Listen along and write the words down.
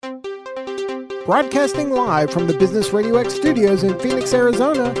Broadcasting live from the Business RadioX studios in Phoenix,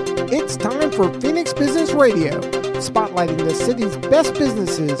 Arizona, it's time for Phoenix Business Radio, spotlighting the city's best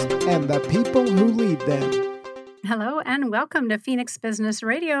businesses and the people who lead them. Hello and welcome to Phoenix Business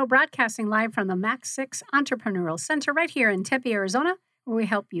Radio, broadcasting live from the Mac 6 Entrepreneurial Center right here in Tempe, Arizona, where we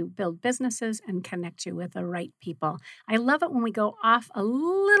help you build businesses and connect you with the right people. I love it when we go off a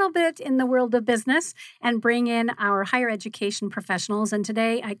little bit in the world of business and bring in our higher education professionals. And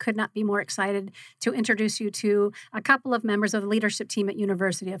today, I could not be more excited to introduce you to a couple of members of the leadership team at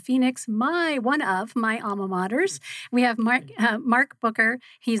University of Phoenix, one of my alma maters. We have Marc Booker.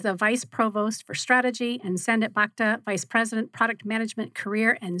 He's the Vice Provost for Strategy, and Sandip Bhakta, Vice President, Product Management,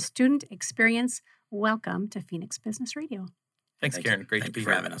 Career, and Student Experience. Welcome to Phoenix Business Radio. Thanks, Karen. Great to be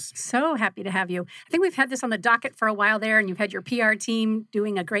here. having us. So happy to have you. I think we've had this on the docket for a while there, and you've had your PR team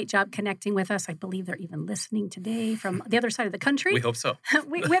doing a great job connecting with us. I believe they're even listening today from the other side of the country. We hope so.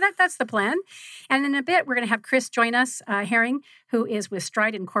 That's the plan. And in a bit, we're going to have Chris join us, Herring, who is with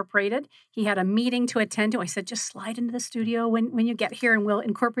Stride Incorporated. He had a meeting to attend to. I said, just slide into the studio when you get here, and we'll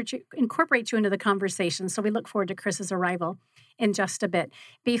incorporate you into the conversation. So we look forward to Chris's arrival in just a bit.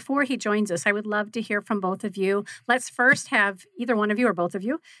 Before he joins us, I would love to hear from both of you. Let's first have either one of you or both of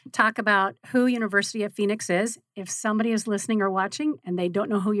you talk about who University of Phoenix is. If somebody is listening or watching and they don't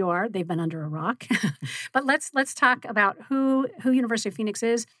know who you are, they've been under a rock. But let's talk about who University of Phoenix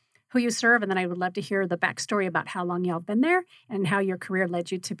is, who you serve, and then I would love to hear the backstory about how long y'all have been there and how your career led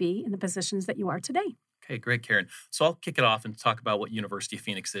you to be in the positions that you are today. Okay, great, Karen. So I'll kick it off and talk about what University of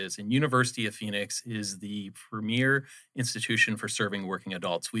Phoenix is. And University of Phoenix is the premier institution for serving working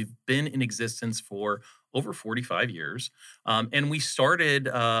adults. We've been in existence for over 45 years. And we started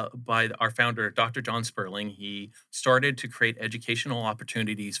by our founder, Dr. John Sperling. He started to create educational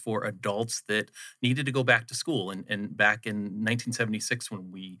opportunities for adults that needed to go back to school. And back in 1976,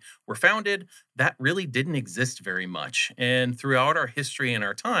 when we were founded, that really didn't exist very much. And throughout our history and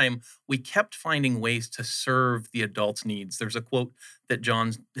our time, we kept finding ways to serve the adults' needs. There's a quote that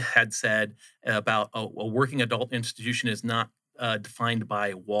John had said about a working adult institution is not defined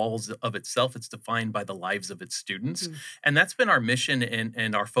by walls of itself. It's defined by the lives of its students. And that's been our mission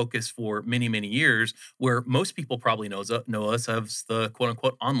and our focus for many, many years, where most people probably know us as the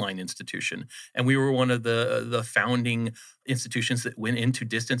quote-unquote online institution. And we were one of the founding institutions that went into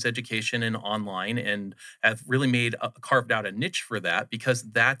distance education and online and have really carved out a niche for that, because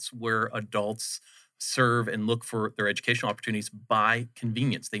that's where adults serve and look for their educational opportunities by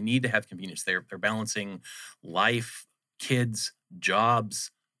convenience. They need to have convenience. They're balancing life, kids, jobs,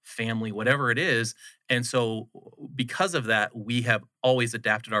 family, whatever it is. And so because of that, we have always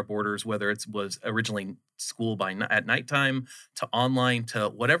adapted our borders, whether it was originally school at nighttime to online to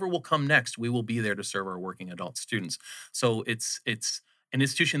whatever will come next. We will be there to serve our working adult students. So it's an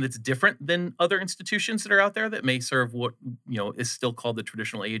institution that's different than other institutions that are out there that may serve what is still called the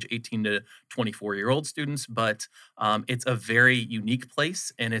traditional age, 18 to 24-year-old students. But it's a very unique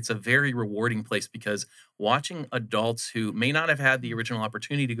place, and it's a very rewarding place, because watching adults who may not have had the original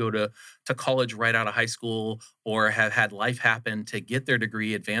opportunity to go to college right out of high school or have had life happen to get their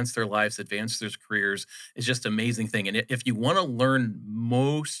degree, advance their lives, advance their careers is just an amazing thing. And if you want to learn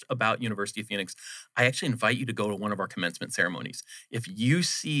most about University of Phoenix, I actually invite you to go to one of our commencement ceremonies. If you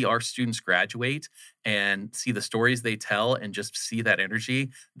see our students graduate and see the stories they tell and just see that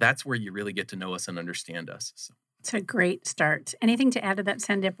energy, that's where you really get to know us and understand us. So. It's a great start. Anything to add to that,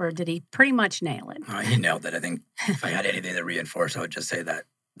 Sandip, or did he pretty much nail it? He nailed it. I think if I had anything to reinforce, I would just say that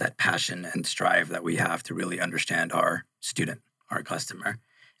passion and strive that we have to really understand our student, our customer,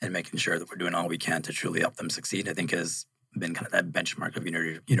 and making sure that we're doing all we can to truly help them succeed, I think has been kind of that benchmark of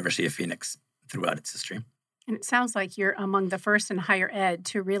University of Phoenix throughout its history. And it sounds like you're among the first in higher ed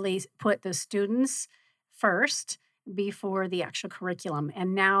to really put the students first before the actual curriculum.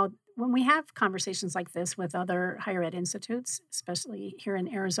 And now when we have conversations like this with other higher ed institutes, especially here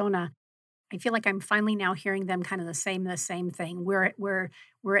in Arizona, I feel like I'm finally now hearing them kind of the same thing.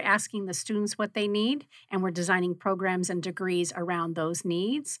 We're asking the students what they need, and we're designing programs and degrees around those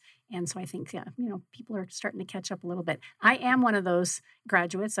needs. And so I think, people are starting to catch up a little bit. I am one of those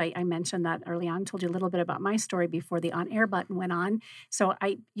graduates. I mentioned that early on, told you a little bit about my story before the on-air button went on. So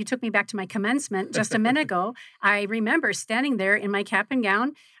you took me back to my commencement just a minute ago. I remember standing there in my cap and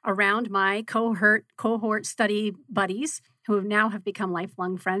gown around my cohort study buddies who now have become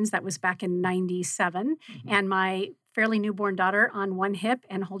lifelong friends. That was back in 97. And my fairly newborn daughter on one hip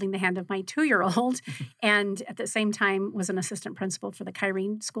and holding the hand of my 2-year-old. And at the same time was an assistant principal for the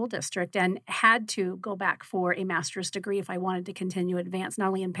Kyrene School District and had to go back for a master's degree if I wanted to continue advance, not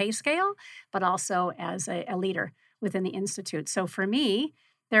only in pay scale, but also as a leader within the institute. So for me,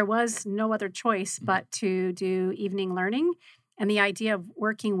 there was no other choice but to do evening learning. And the idea of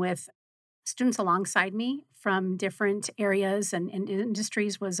working with students alongside me from different areas and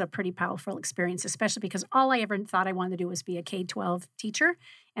industries was a pretty powerful experience, especially because all I ever thought I wanted to do was be a K-12 teacher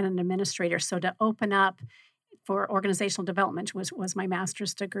and an administrator. So to open up for organizational development was my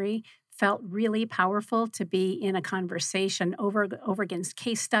master's degree, felt really powerful to be in a conversation over against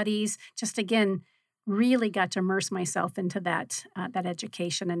case studies. Just again, really got to immerse myself into that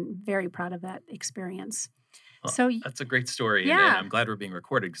education, and very proud of that experience. Well, So that's a great story, and yeah. I'm glad we're being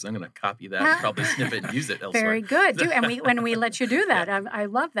recorded because I'm going to copy that and probably snip it and use it elsewhere. Very good. When we let you do that, I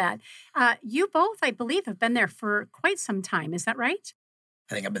love that. You both, I believe, have been there for quite some time. Is that right?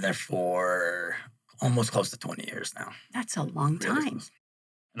 I think I've been there for almost close to 20 years now. That's a long Really time. close.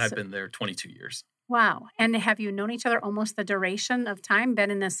 And I've been there 22 years. Wow. And have you known each other almost the duration of time,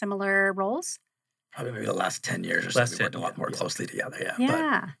 been in the similar roles? Probably maybe the last 10 years or so. Last We worked 10, a lot more yeah. closely together. Yeah.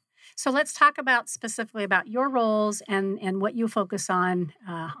 Yeah. So let's talk specifically about your roles and what you focus on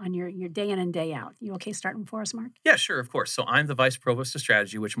your day in and day out. You okay starting for us, Marc? Yeah, sure, of course. So I'm the Vice Provost of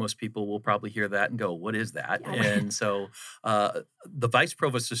Strategy, which most people will probably hear that and go, what is that? Yeah. And so the Vice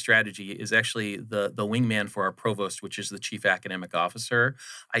Provost of Strategy is actually the wingman for our Provost, which is the Chief Academic Officer,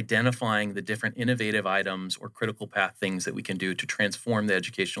 identifying the different innovative items or critical path things that we can do to transform the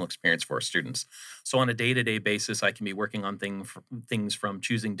educational experience for our students. So on a day-to-day basis, I can be working on things from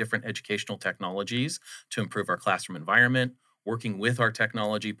choosing different educational technologies to improve our classroom environment, working with our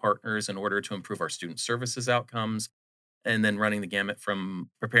technology partners in order to improve our student services outcomes, and then running the gamut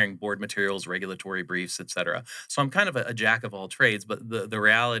from preparing board materials, regulatory briefs, et cetera. So I'm kind of a jack of all trades, but the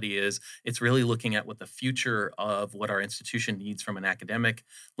reality is it's really looking at what the future of what our institution needs from an academic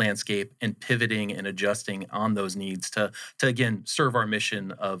landscape and pivoting and adjusting on those needs to again, serve our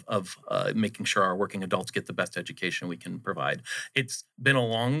mission of making sure our working adults get the best education we can provide. It's been a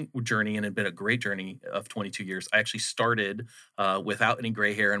long journey and it's been a great journey of 22 years. I actually started without any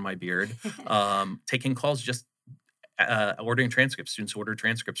gray hair in my beard, taking calls just ordering transcripts. Students ordered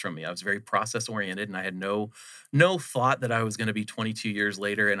transcripts from me. I was very process oriented, and I had no thought that I was going to be 22 years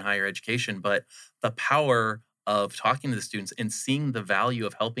later in higher education. But the power of talking to the students and seeing the value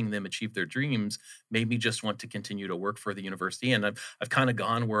of helping them achieve their dreams made me just want to continue to work for the university. And I've kind of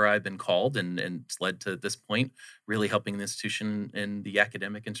gone where I've been called, and it's led to this point, really helping the institution in the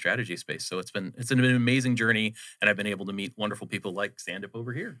academic and strategy space. So it's been an amazing journey, and I've been able to meet wonderful people like Sandip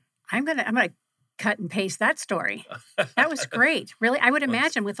over here. I'm gonna cut and paste that story. That was great. Really, I would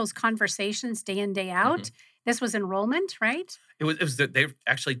imagine with those conversations day in, day out, this was enrollment, right? It was they've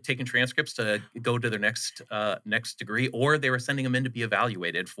actually taken transcripts to go to their next degree, or they were sending them in to be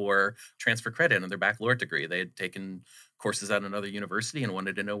evaluated for transfer credit on their baccalaureate degree. They had taken courses at another university and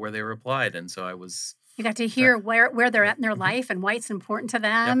wanted to know where they were applied. And so I was... You got to hear where they're at in their life and why it's important to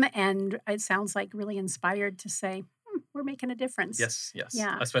them. Yep. And it sounds like really inspired to say, we're making a difference. Yes.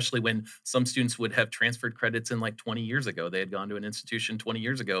 Yeah. Especially when some students would have transferred credits in like 20 years ago. They had gone to an institution 20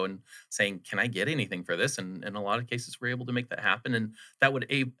 years ago and saying, can I get anything for this? And in a lot of cases, we're able to make that happen. And that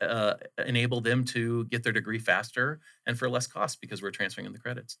would enable them to get their degree faster and for less cost because we're transferring in the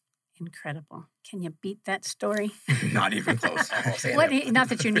credits. Incredible. Can you beat that story? Not even close. Not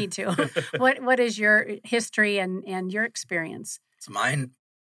that you need to. What is your history and your experience? So mine,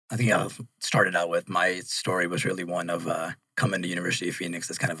 I think I started out with, my story was really one of coming to University of Phoenix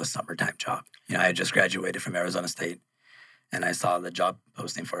as kind of a summertime job. You know, I had just graduated from Arizona State, and I saw the job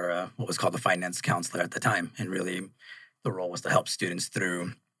posting for what was called the finance counselor at the time. And really, the role was to help students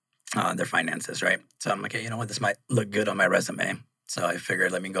through their finances, right? So I'm like, hey, you know what? This might look good on my resume. So I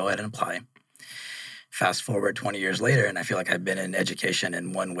figured, let me go ahead and apply. Fast forward 20 years later, and I feel like I've been in education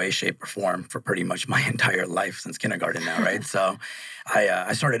in one way, shape, or form for pretty much my entire life since kindergarten now, right? So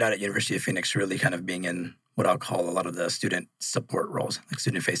I started out at University of Phoenix really kind of being in what I'll call a lot of the student support roles, like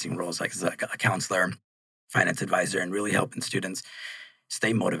student-facing roles, like as a counselor, finance advisor, and really helping students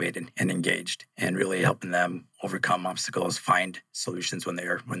stay motivated and engaged and really helping them overcome obstacles, find solutions when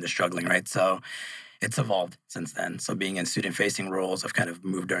they're struggling, right? So it's evolved since then. So being in student-facing roles, I've kind of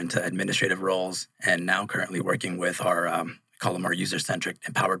moved into administrative roles, and now currently working with our, call them our user-centric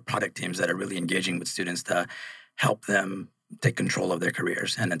empowered product teams that are really engaging with students to help them take control of their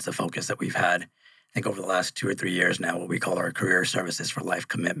careers. And it's a focus that we've had, I think, over the last 2 or 3 years now, what we call our career services for life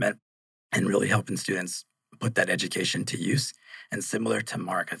commitment, and really helping students put that education to use. And similar to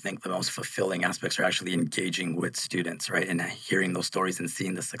Marc, I think the most fulfilling aspects are actually engaging with students, right? And hearing those stories and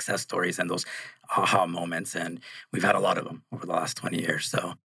seeing the success stories and those aha moments. And we've had a lot of them over the last 20 years.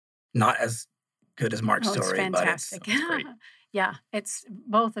 So not as good as Marc's story, fantastic. But it's great. Yeah, it's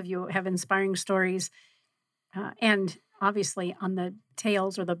both of you have inspiring stories. And obviously on the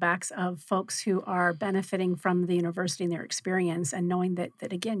tails or the backs of folks who are benefiting from the university and their experience, and knowing that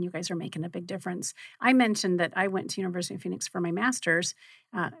again, you guys are making a big difference. I mentioned that I went to University of Phoenix for my master's.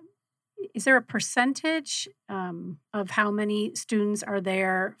 Is there a percentage of how many students are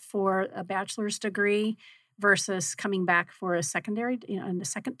there for a bachelor's degree versus coming back for a secondary, a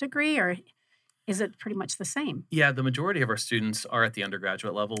second degree, or is it pretty much the same? Yeah, the majority of our students are at the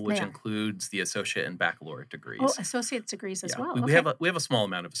undergraduate level, which They are. includes the associate and baccalaureate degrees. Oh, associate degrees as Yeah, well. we Okay. have a small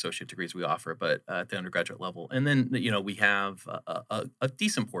amount of associate degrees we offer, but at the undergraduate level, and then we have a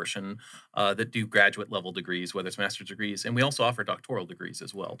decent portion that do graduate level degrees, whether it's master's degrees, and we also offer doctoral degrees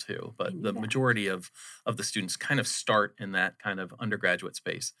as well too. I But knew the that. majority of the students kind of start in that kind of undergraduate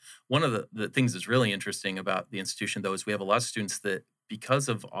space. One of the things that's really interesting about the institution, though, is we have a lot of students that, because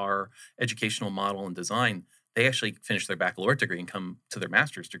of our educational model and design, they actually finish their baccalaureate degree and come to their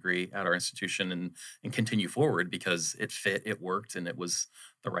master's degree at our institution and continue forward because it fit, it worked, and it was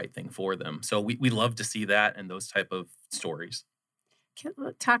the right thing for them. So we love to see that and those type of stories.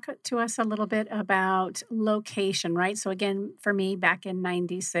 Talk to us a little bit about location, right? So again, for me, back in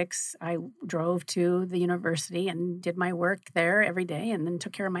 '96, I drove to the university and did my work there every day, and then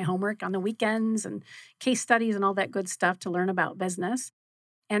took care of my homework on the weekends and case studies and all that good stuff to learn about business.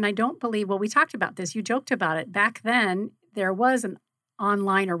 And I don't believe, well, we talked about this, you joked about it. Back then, there was an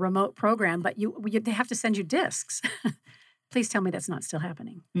online or remote program, but they have to send you discs. Please tell me that's not still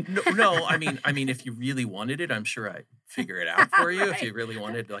happening. No, I mean, if you really wanted it, I'm sure I'd figure it out for you. If you Right. really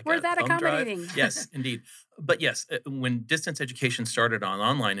wanted like We're a that thumb drive. accommodating. Yes, indeed. But yes, when distance education started on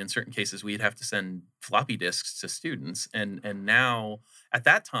online, in certain cases, we'd have to send floppy disks to students. And now, at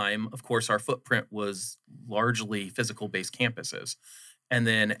that time, of course, our footprint was largely physical-based campuses. And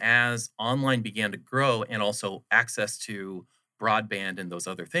then as online began to grow and also access to broadband and those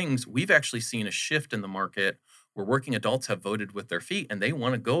other things, we've actually seen a shift in the market where working adults have voted with their feet and they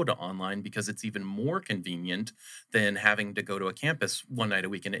want to go to online because it's even more convenient than having to go to a campus one night a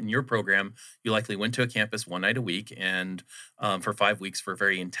week. And in your program, you likely went to a campus one night a week and for 5 weeks for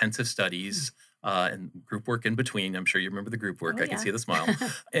very intensive studies. And group work in between. I'm sure you remember the group work. Oh, I can yeah. see the smile.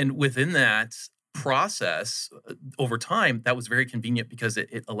 And within that process, over time, that was very convenient because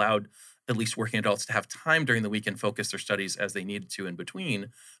it allowed at least working adults to have time during the week and focus their studies as they needed to in between.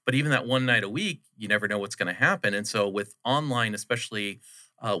 But even that one night a week, you never know what's going to happen. And so with online, especially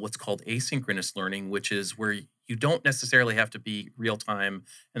what's called asynchronous learning, which is where you don't necessarily have to be real time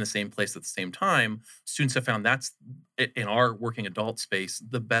in the same place at the same time, students have found that's, in our working adult space,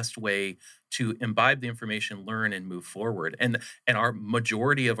 the best way to imbibe the information, learn, and move forward. And our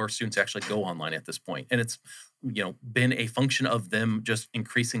majority of our students actually go online at this point. And it's been a function of them just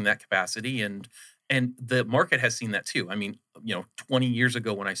increasing that capacity. And the market has seen that too. I mean, 20 years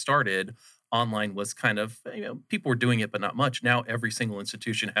ago when I started, online was kind of, people were doing it, but not much. Now every single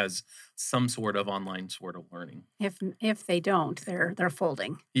institution has some sort of online sort of learning. If they don't, they're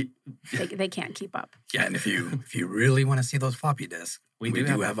folding. Y- They can't keep up. Yeah, and if you really want to see those floppy disks, we do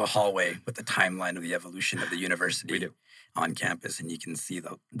have have a hallway with the timeline of the evolution of the university We do. on campus, and you can see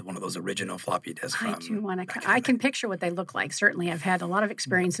one of those original floppy disks. I From do want back to. in the I can day. picture what they look like. Certainly, I've had a lot of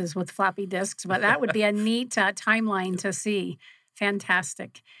experiences with floppy disks, but that would be a neat timeline to see.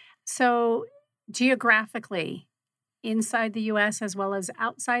 Fantastic. So, geographically, inside the U.S. as well as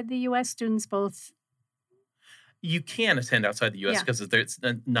outside the U.S., students both. You can attend outside the U.S. Yeah. because it's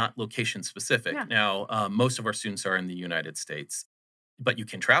not location specific. Yeah. Now, most of our students are in the United States, but you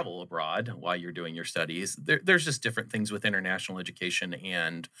can travel abroad while you're doing your studies. There's just different things with international education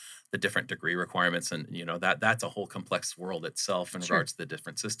and the different degree requirements, and that's a whole complex world itself in Sure. regards to the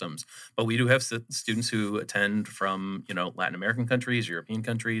different systems. But we do have students who attend from Latin American countries, European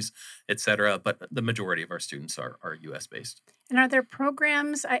countries, etc. But the majority of our students are U.S. based. And are there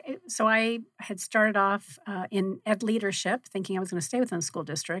programs? So I had started off in ed leadership, thinking I was going to stay within the school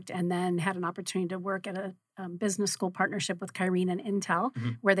district, and then had an opportunity to work at a business school partnership with Kyrene and Intel,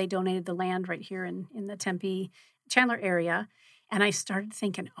 Mhm. where they donated the land right here in the Tempe, Chandler area. And I started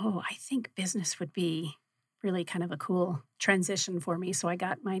thinking, I think business would be really kind of a cool transition for me. So I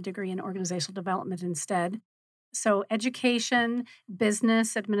got my degree in organizational development instead. So education,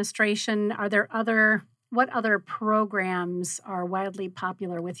 business administration, what other programs are wildly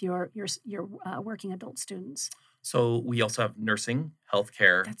popular with your working adult students? So we also have nursing,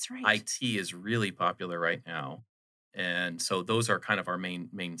 healthcare. That's right. IT is really popular right now. And so those are kind of our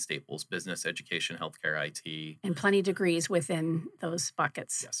main staples: business, education, healthcare, IT. And plenty of degrees within those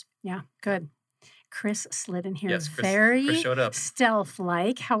buckets. Yes. Yeah, good. Chris slid in here Yes, Chris very showed up.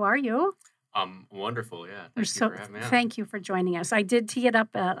 stealth-like. How are you? Wonderful. Yeah. We're Thank you for having me on. Thank you for joining us. I did tee it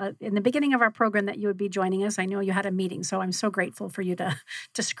up in the beginning of our program that you would be joining us. I know you had a meeting, so I'm so grateful for you to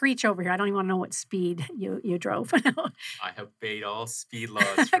screech over here. I don't even want to know what speed you drove. I have obeyed all speed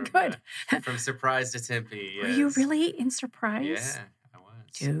laws from, Good. From Surprise to Tempe. Were you Yes. really in Surprise? Yeah, I was.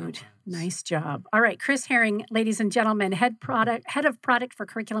 Dude, nice job. All right, Chris Herring, ladies and gentlemen, head of product for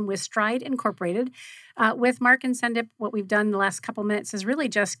curriculum with Stride Incorporated. With Marc and Sandip, what we've done the last couple minutes is really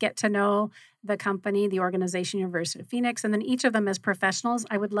just get to know the company, the organization, University of Phoenix, and then each of them as professionals.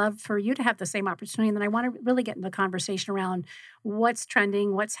 I would love for you to have the same opportunity, and then I want to really get into the conversation around what's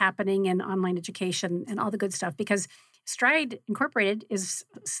trending, what's happening in online education, and all the good stuff, because Stride Incorporated is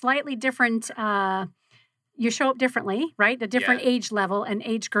slightly different. You show up differently, right? A different age level and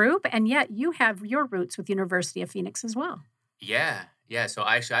age group, and yet you have your roots with University of Phoenix as well. Yeah. So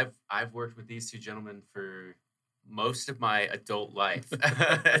I've worked with these two gentlemen for most of my adult life.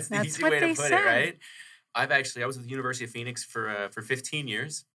 That's the easy way to put it, right? I was with the University of Phoenix for 15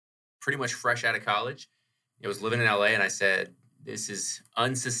 years, pretty much fresh out of college. I was living in LA, and I said, "This is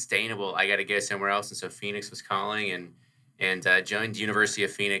unsustainable. I got to go somewhere else." And so Phoenix was calling, and joined University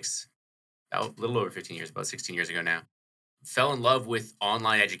of Phoenix a little over 15 years, about 16 years ago now. Fell in love with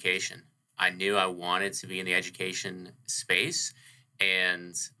online education. I knew I wanted to be in the education space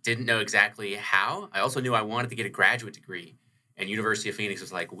and didn't know exactly how. I also knew I wanted to get a graduate degree. And University of Phoenix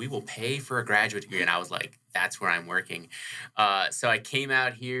was like, "We will pay for a graduate degree." And I was like, that's where I'm working. So I came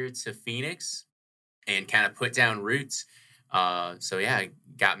out here to Phoenix and kind of put down roots. I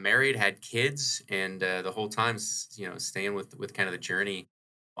got married, had kids, and the whole time, staying with kind of the journey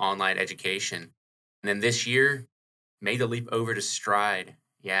online education. And then this year, made the leap over to Stride.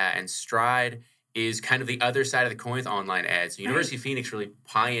 Yeah, and Stride is kind of the other side of the coin with online ed. So University of Phoenix really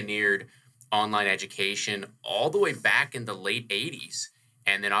pioneered online education all the way back in the late 80s.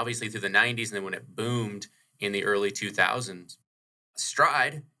 And then obviously through the 90s, and then when it boomed in the early 2000s.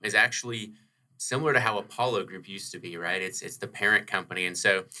 Stride is actually similar to how Apollo Group used to be, right? It's the parent company. And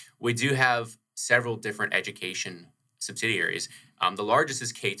so we do have several different education subsidiaries. The largest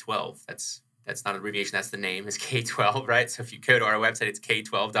is K-12. That's not an abbreviation. That's the name, is K-12, right? So if you go to our website, it's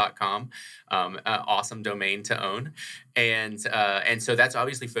k12.com. Awesome domain to own. And so that's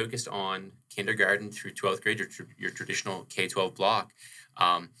obviously focused on kindergarten through 12th grade, your traditional K-12 block.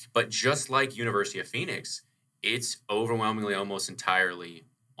 But just like University of Phoenix, it's overwhelmingly almost entirely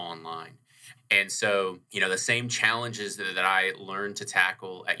online. And so, the same challenges that I learned to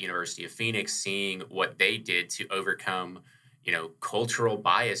tackle at University of Phoenix, seeing what they did to overcome cultural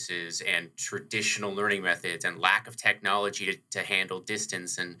biases and traditional learning methods and lack of technology to handle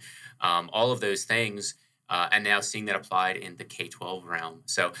distance and all of those things, and now seeing that applied in the K-12 realm.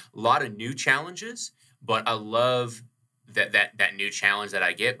 So a lot of new challenges, but I love that new challenge that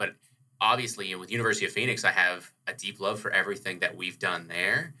I get. But obviously, with University of Phoenix, I have a deep love for everything that we've done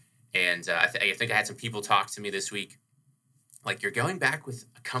there. And I think I had some people talk to me this week, like, you're going back with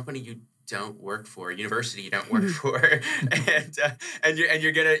a company you don't work for, a university you don't work for, and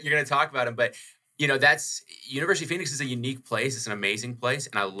you're gonna talk about them. But that's University of Phoenix is a unique place. It's an amazing place,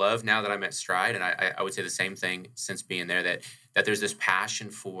 and I love now that I'm at Stride, and I would say the same thing since being there, that there's this passion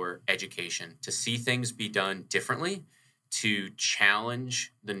for education, to see things be done differently, to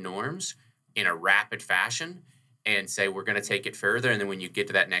challenge the norms in a rapid fashion, and say we're going to take it further. And then when you get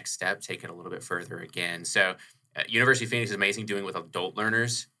to that next step, take it a little bit further again. So University of Phoenix is amazing doing it with adult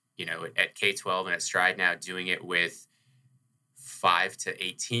learners, at K-12, and at Stride now doing it with 5 to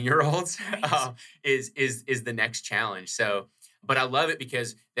 18-year-olds is the next challenge. So, but I love it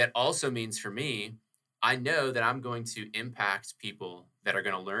because that also means for me, I know that I'm going to impact people that are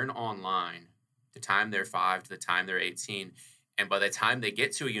going to learn online the time they're 5 to the time they're 18. And by the time they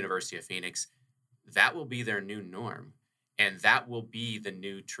get to a University of Phoenix, that will be their new norm, and that will be the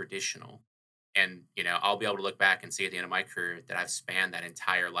new traditional. And, I'll be able to look back and see at the end of my career that I've spanned that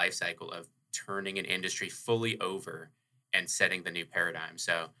entire life cycle of turning an industry fully over and setting the new paradigm.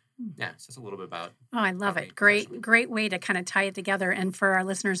 So, so it's a little bit about. Oh, I love it. Great way to kind of tie it together. And for our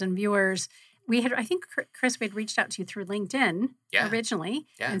listeners and viewers, I think, Chris, we had reached out to you through LinkedIn originally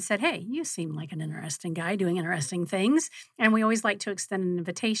and said, hey, you seem like an interesting guy doing interesting things. And we always like to extend an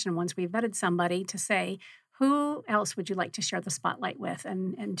invitation once we've vetted somebody to say, who else would you like to share the spotlight with?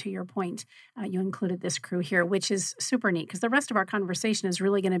 And to your point, you included this crew here, which is super neat, because the rest of our conversation is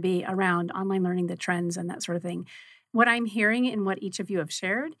really going to be around online learning, the trends and that sort of thing. What I'm hearing in what each of you have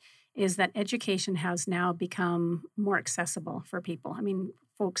shared is that education has now become more accessible for people. I mean,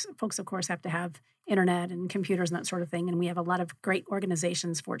 folks, of course, have to have internet and computers and that sort of thing. And we have a lot of great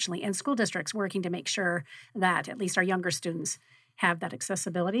organizations, fortunately, and school districts working to make sure that at least our younger students have that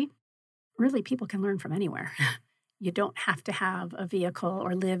accessibility. really people can learn from anywhere. You don't have to have a vehicle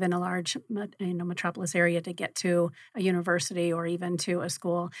or live in a large metropolis area to get to a university or even to a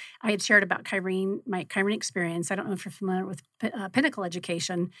school. I had shared about my Kyrene experience. I don't know if you're familiar with Pinnacle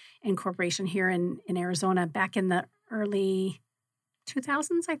Education Incorporation here in Arizona. Back in the early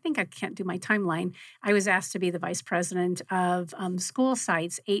 2000s, I think. I can't do my timeline. I was asked to be the vice president of school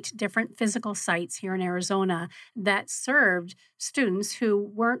sites, 8 different physical sites here in Arizona that served students who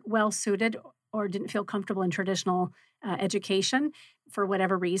weren't well suited or didn't feel comfortable in traditional education for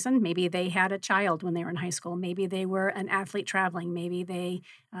whatever reason. Maybe they had a child when they were in high school. Maybe they were an athlete traveling. Maybe they,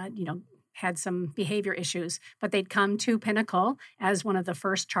 had some behavior issues. But they'd come to Pinnacle as one of the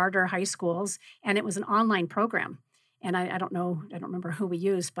first charter high schools, and it was an online program. And I don't remember who we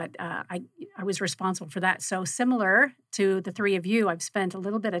used, but I was responsible for that. So similar to the three of you, I've spent a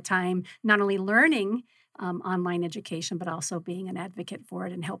little bit of time not only learning online education, but also being an advocate for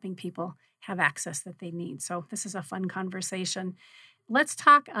it and helping people have access that they need. So this is a fun conversation. Let's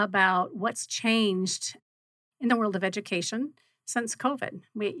talk about what's changed in the world of education since COVID.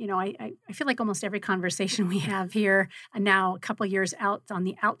 I feel like almost every conversation we have here now, a couple of years out on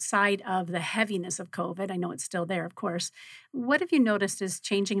the outside of the heaviness of COVID, I know it's still there, of course. What have you noticed is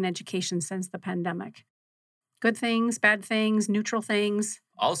changing in education since the pandemic? Good things, bad things, neutral things?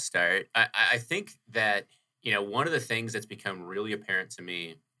 I'll start. I think that, one of the things that's become really apparent to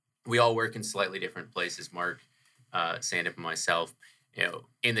me, we all work in slightly different places, Marc, Sandip, and myself,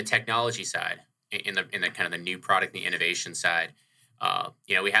 in the technology side, in the kind of the new product, the innovation side,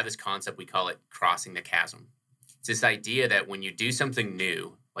 we have this concept, we call it crossing the chasm. It's this idea that when you do something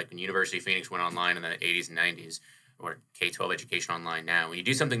new, like when University of Phoenix went online in the 80s and 90s, or K-12 education online now, when you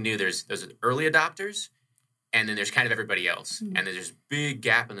do something new, there's early adopters, and then there's kind of everybody else. Mm-hmm. And there's this big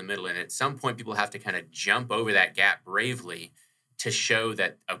gap in the middle. And at some point, people have to kind of jump over that gap bravely to show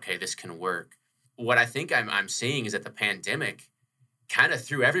that, okay, this can work. What I think I'm seeing is that the pandemic kind of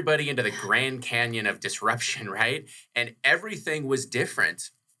threw everybody into the Grand Canyon of disruption, right? And everything was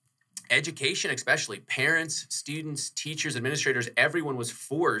different. Education, especially parents, students, teachers, administrators, everyone was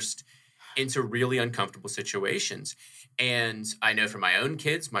forced into really uncomfortable situations. And I know from my own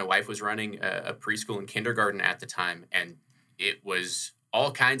kids, my wife was running a preschool and kindergarten at the time, and it was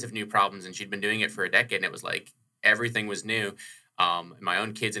all kinds of new problems, and she'd been doing it for a decade, and it was like everything was new. My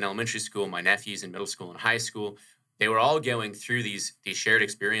own kids in elementary school, my nephews in middle school and high school, they were all going through these shared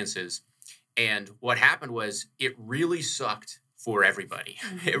experiences. And what happened was it really sucked for everybody.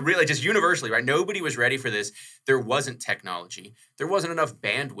 Mm-hmm. It really, just universally, right? Nobody was ready for this. There wasn't technology. There wasn't enough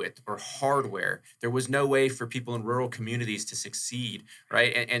bandwidth or hardware. There was no way for people in rural communities to succeed,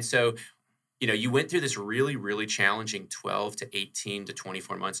 right? And so, you went through this really, really challenging 12 to 18 to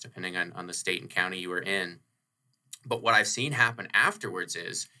 24 months, depending on the state and county you were in. But what I've seen happen afterwards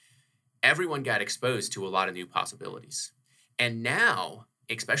is everyone got exposed to a lot of new possibilities. And now,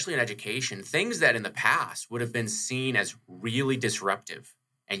 especially in education, things that in the past would have been seen as really disruptive,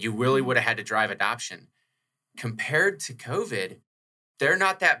 and you really would have had to drive adoption, compared to COVID, they're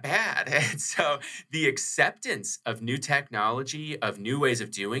not that bad. And so the acceptance of new technology, of new ways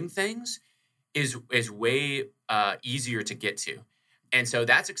of doing things is way easier to get to. And so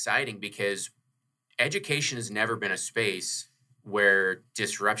that's exciting, because education has never been a space where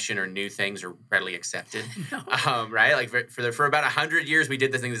disruption or new things are readily accepted, no. Right? Like for about 100 years, we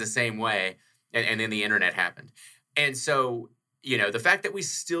did the things the same way, and then the internet happened. And so, the fact that we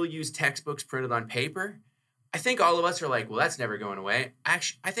still use textbooks printed on paper, I think all of us are like, well, that's never going away.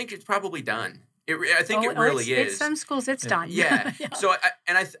 Actually, I think it's probably done. I think it really is. In some schools, it's done. Yeah. Yeah. So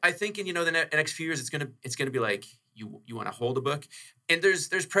I think in the next few years, it's gonna be like you want to hold a book, and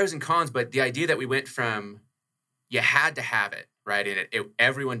there's pros and cons, but the idea that we went from you had to have it, right? And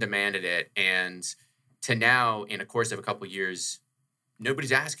everyone demanded it. And to now, in a course of a couple of years,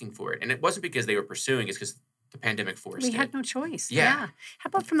 nobody's asking for it. And it wasn't because they were pursuing it, it's because the pandemic forced it. We had no choice. Yeah. How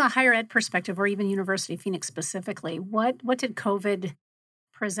about from the higher ed perspective, or even University of Phoenix specifically? What did COVID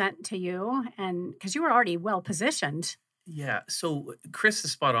present to you? And because you were already well positioned. Yeah. So Chris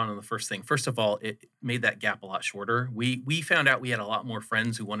is spot on the first thing. First of all, it made that gap a lot shorter. We found out we had a lot more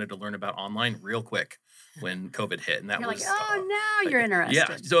friends who wanted to learn about online real quick when COVID hit. And that you're was like, now you're interested.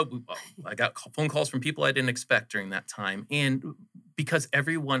 Yeah. So I got phone calls from people I didn't expect during that time. And because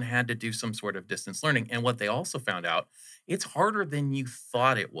everyone had to do some sort of distance learning. And what they also found out, it's harder than you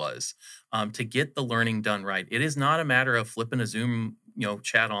thought it was to get the learning done right. It is not a matter of flipping a Zoom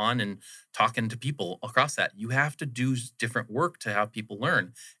chat on and talking to people across that. You have to do different work to have people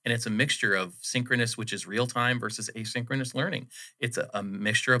learn. And it's a mixture of synchronous, which is real time, versus asynchronous learning. It's a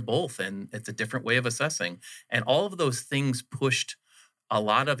mixture of both, and it's a different way of assessing. And all of those things pushed a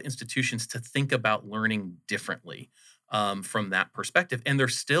lot of institutions to think about learning differently from that perspective. And they're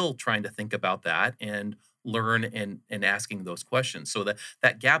still trying to think about that and learn and asking those questions. So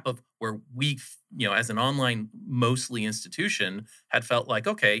that gap of where we, as an online mostly institution had felt like,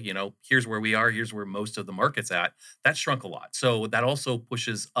 okay, here's where we are, here's where most of the market's at, that shrunk a lot. So that also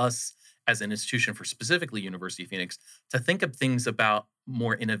pushes us as an institution for specifically University of Phoenix to think of things about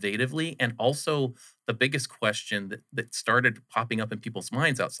more innovatively. And also the biggest question that started popping up in people's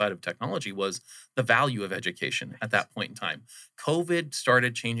minds outside of technology was the value of education at that point in time. COVID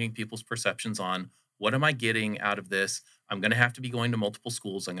started changing people's perceptions on, what am I getting out of this? I'm going to have to be going to multiple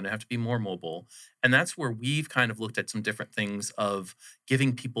schools. I'm going to have to be more mobile. And that's where we've kind of looked at some different things of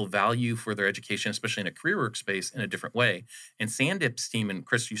giving people value for their education, especially in a career workspace, in a different way. And Sandip's team and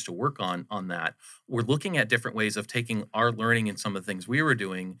Chris used to work on that. We're looking at different ways of taking our learning and some of the things we were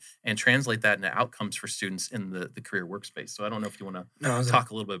doing and translate that into outcomes for students in the career workspace. So I don't know if you want to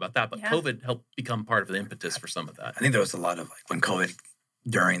talk a little bit about that, but COVID helped become part of the impetus for some of that. I think there was a lot of when COVID,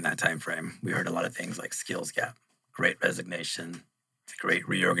 during that time frame, we heard a lot of things like skills gap, great resignation, great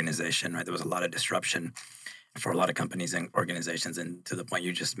reorganization, right? There was a lot of disruption for a lot of companies and organizations. And to the point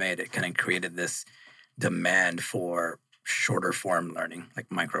you just made, it kind of created this demand for shorter form learning, like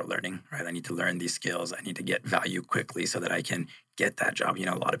micro learning, right? I need to learn these skills. I need to get value quickly so that I can get that job.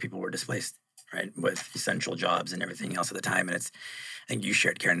 A lot of people were displaced, right, with essential jobs and everything else at the time. And I think you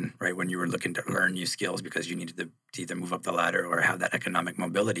shared, Karen, right, when you were looking to learn new skills because you needed to either move up the ladder or have that economic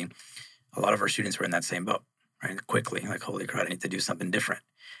mobility. A lot of our students were in that same boat, right? Quickly, like, holy crap, I need to do something different.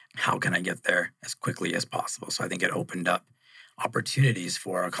 How can I get there as quickly as possible? So I think it opened up opportunities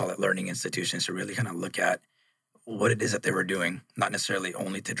for, I'll call it, learning institutions to really kind of look at what it is that they were doing, not necessarily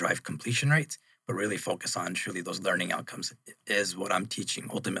only to drive completion rates, but really focus on truly those learning outcomes. Is what I'm teaching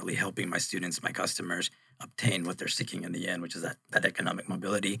ultimately helping my students, my customers, obtain what they're seeking in the end, which is that economic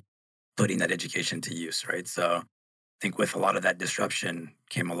mobility, putting that education to use, right? So I think with a lot of that disruption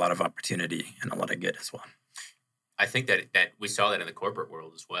came a lot of opportunity and a lot of good as well. I think that we saw that in the corporate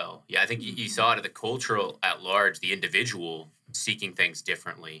world as well. Yeah, I think you saw it in the cultural at large, the individual seeking things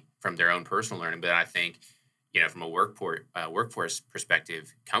differently from their own personal learning. But I think, from a workforce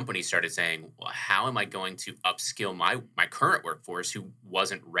perspective, companies started saying, well, how am I going to upskill my current workforce who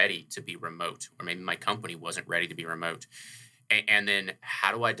wasn't ready to be remote? Or maybe my company wasn't ready to be remote. And then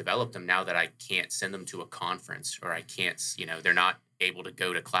how do I develop them now that I can't send them to a conference or I can't, they're not able to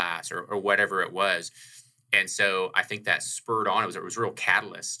go to class or whatever it was. And so I think that spurred on, it was a real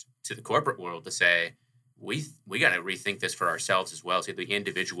catalyst to the corporate world to say, we got to rethink this for ourselves as well. So the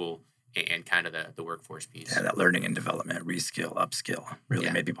individual and kind of the workforce piece. Yeah, that learning and development, reskill, upskill, really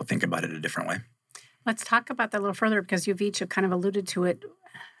made people think about it a different way. Let's talk about that a little further because you've each kind of alluded to it.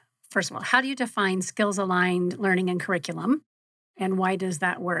 First of all, how do you define skills-aligned learning and curriculum? And why does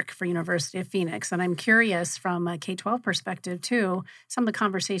that work for University of Phoenix? And I'm curious from a K-12 perspective, too, some of the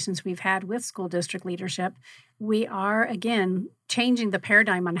conversations we've had with school district leadership, we are, again, changing the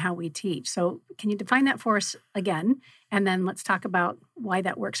paradigm on how we teach. So can you define that for us again? And then let's talk about why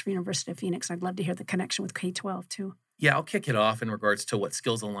that works for University of Phoenix. I'd love to hear the connection with K-12, too. Yeah, I'll kick it off in regards to what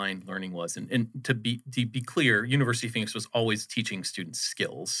skills-aligned learning was. And to be clear, University of Phoenix was always teaching students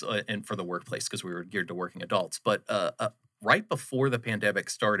skills and for the workplace because we were geared to working adults. But right before the pandemic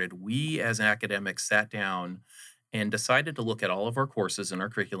started, we as academics sat down and decided to look at all of our courses and our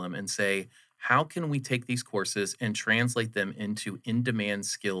curriculum and say, how can we take these courses and translate them into in-demand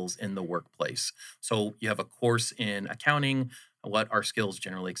skills in the workplace? So you have a course in accounting, what are skills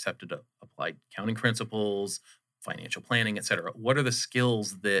generally accepted, applied accounting principles, financial planning, et cetera. What are the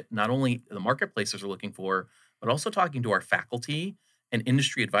skills that not only the marketplaces are looking for, but also talking to our faculty and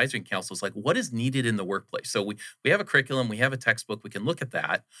industry advisory councils, like what is needed in the workplace? So we have a curriculum, we have a textbook, we can look at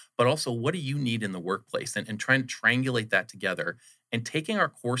that, but also what do you need in the workplace and trying to triangulate that together and taking our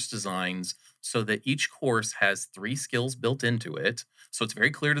course designs so that each course has 3 skills built into it. So it's very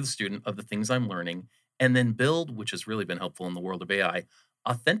clear to the student of the things I'm learning, and then build, which has really been helpful in the world of AI,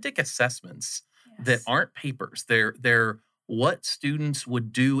 authentic assessments that aren't papers. They're what students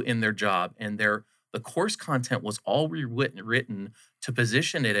would do in their job, and the course content was all written to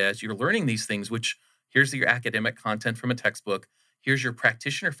position it as you're learning these things, which here's your academic content from a textbook. Here's your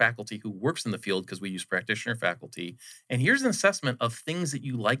practitioner faculty who works in the field because we use practitioner faculty. And here's an assessment of things that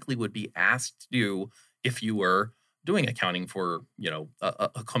you likely would be asked to do if you were doing accounting for,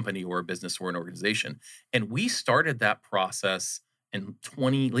 a company or a business or an organization. And we started that process in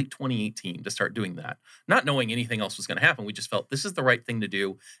late 2018 to start doing that, not knowing anything else was going to happen. We just felt this is the right thing to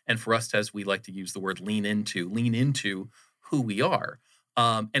do. And for us, as we like to use the word lean into who we are.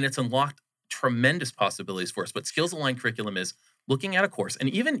 And it's unlocked tremendous possibilities for us. But skills-aligned curriculum is, looking at a course, and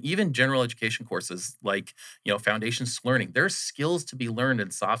even general education courses like, foundations to learning, there's skills to be learned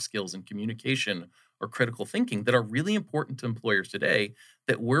in soft skills and communication or critical thinking that are really important to employers today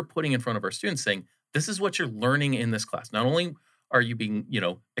that we're putting in front of our students saying, this is what you're learning in this class. Not only are you being,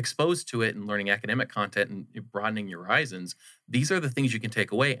 exposed to it and learning academic content and broadening your horizons, these are the things you can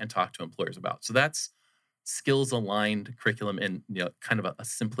take away and talk to employers about. So that's skills aligned curriculum in kind of a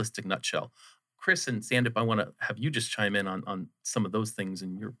simplistic nutshell. Chris and Sandip, I want to have you just chime in on some of those things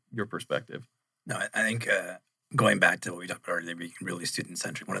in your perspective. No, I think going back to what we talked about earlier, being really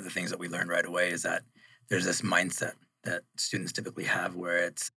student-centric, one of the things that we learned right away is that there's this mindset that students typically have where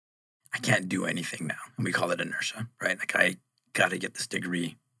it's, I can't do anything now. And we call it inertia, right? Like, I got to get this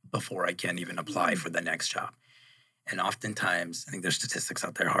degree before I can even apply for the next job. And oftentimes, I think there's statistics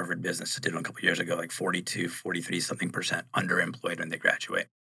out there, Harvard Business did one a couple of years ago, like 42, 43% underemployed when they graduate.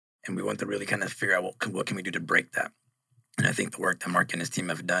 And we want to really kind of figure out what can we do to break that. And I think the work that Marc and his team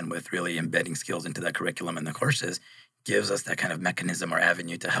have done with really embedding skills into that curriculum and the courses gives us that kind of mechanism or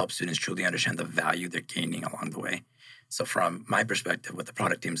avenue to help students truly understand the value they're gaining along the way. So from my perspective, with the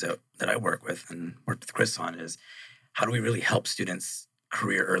product teams that I work with and worked with Chris on, is how do we really help students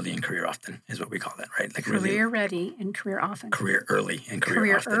career early and career often is what we call it, right? Like career ready and career often. Career early and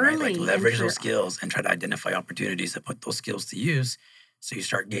career often, right? Like leverage those skills and try to identify opportunities to put those skills to use so you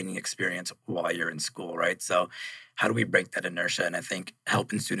start gaining experience while you're in school, right? So how do we break that inertia? And I think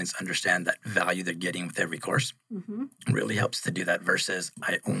helping students understand that value they're getting with every course really helps to do that versus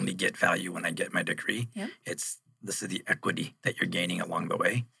I only get value when I get my degree. Yep. This is the equity that you're gaining along the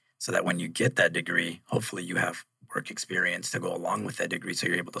way so that when you get that degree, hopefully you have work experience to go along with that degree so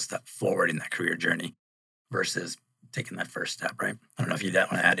you're able to step forward in that career journey versus taking that first step, right? I don't know if you want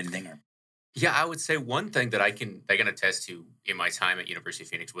to add anything. Yeah, I would say one thing that I can attest to in my time at University of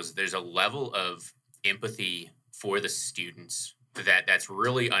Phoenix was there's a level of empathy for the students that's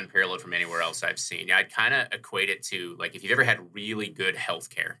really unparalleled from anywhere else I've seen. I'd kind of equate it to, like, if you've ever had really good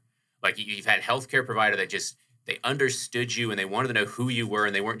healthcare, like you've had a healthcare provider that just, they understood you and they wanted to know who you were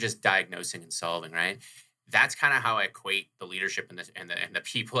and they weren't just diagnosing and solving, right? That's kind of how I equate the leadership and the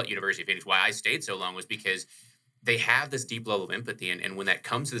people at University of Phoenix. Why I stayed so long was because they have this deep level of empathy. And when that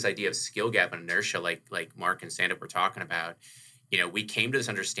comes to this idea of skill gap and inertia, like Marc and Sandip were talking about, we came to this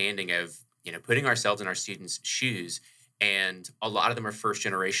understanding of, putting ourselves in our students' shoes. And a lot of them are first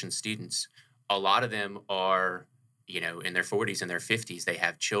generation students. A lot of them are, in their 40s and their 50s. They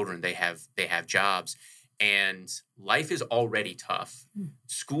have children, they have jobs. And life is already tough.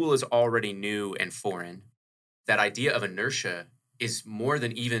 School is already new and foreign. That idea of inertia is more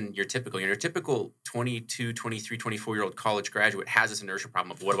than even your typical 22, 23, 24-year-old college graduate has this inertia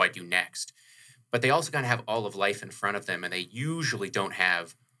problem of what do I do next? But they also kind of have all of life in front of them, and they usually don't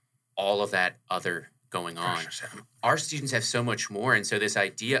have all of that other going on. Our students have so much more, and so this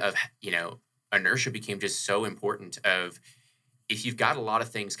idea of, inertia became just so important of if you've got a lot of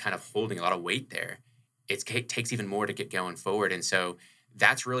things kind of holding a lot of weight there, it takes even more to get going forward. And so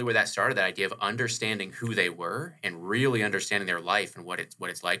that's really where that started, that idea of understanding who they were and really understanding their life and what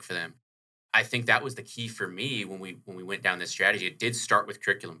it's like for them. I think that was the key for me when we went down this strategy. It did start with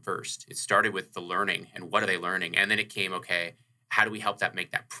curriculum first. It started with the learning and what are they learning? And then it came, okay, how do we help that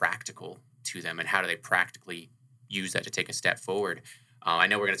make that practical to them? And how do they practically use that to take a step forward? I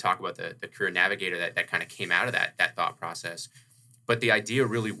know we're going to talk about the career navigator that kind of came out of that thought process. But the idea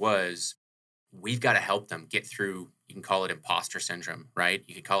really was we've got to help them get through. You can call it imposter syndrome, right?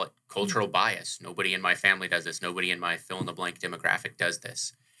 You can call it cultural bias. Nobody in my family does this. Nobody in my fill-in-the-blank demographic does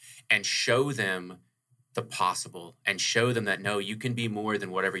this. And show them the possible and show them that, no, you can be more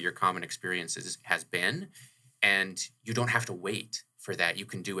than whatever your common experience has been. And you don't have to wait for that. You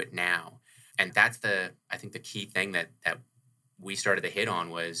can do it now. And that's I think the key thing that we started to hit on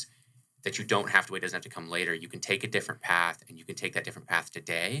was that you don't have to wait. It doesn't have to come later. You can take a different path, and you can take that different path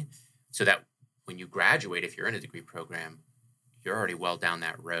today so that when you graduate, if you're in a degree program, you're already well down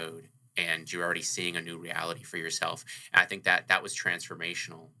that road and you're already seeing a new reality for yourself. And I think that was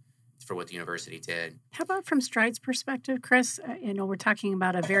transformational for what the university did. How about from Stride's perspective, Chris? We're talking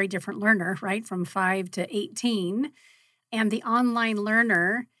about a very different learner, right? From 5 to 18. And the online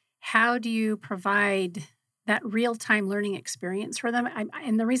learner, how do you provide that real-time learning experience for them?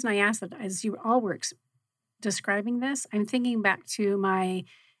 And the reason I ask that, as you all were describing this, I'm thinking back to my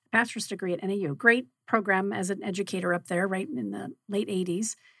bachelor's degree at NAU. Great program as an educator up there, right in the late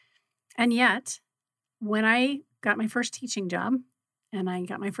 80s. And yet, when I got my first teaching job and I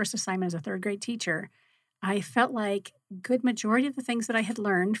got my first assignment as a third grade teacher, I felt like a good majority of the things that I had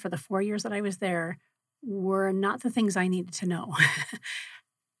learned for the 4 years that I was there were not the things I needed to know.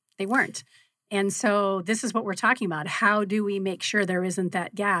 They weren't. And so this is what we're talking about. How do we make sure there isn't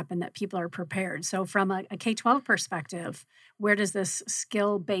that gap and that people are prepared? So from a K-12 perspective, where does this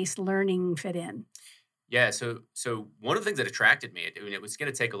skill-based learning fit in? Yeah, so one of the things that attracted me, I mean, it was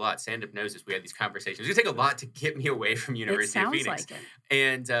going to take a lot. Sandip knows this. We had these conversations. It was going to take a lot to get me away from University of Phoenix. It sounds like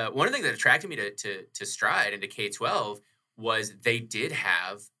it. And one of the things that attracted me to Stride and to K-12 was they did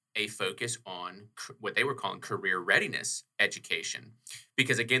have a focus on what they were calling career readiness education.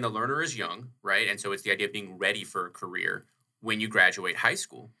 Because again, the learner is young, right? And so it's the idea of being ready for a career when you graduate high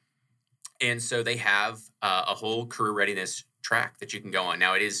school. And so they have a whole career readiness track that you can go on.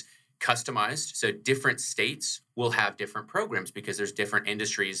 Now, it is customized. So different states will have different programs because there's different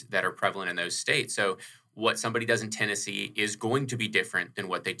industries that are prevalent in those states. So what somebody does in Tennessee is going to be different than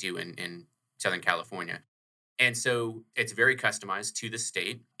what they do in Southern California. And so it's very customized to the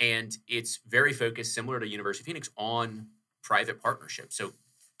state, and it's very focused, similar to University of Phoenix, on private partnerships. So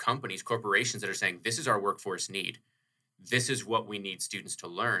companies, corporations that are saying, this is our workforce need. This is what we need students to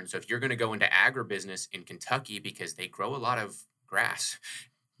learn. So if you're going to go into agribusiness in Kentucky because they grow a lot of grass,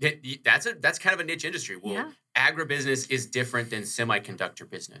 that's kind of a niche industry. Well, agribusiness is different than semiconductor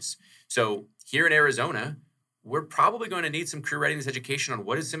business. So here in Arizona, we're probably going to need some career readiness education on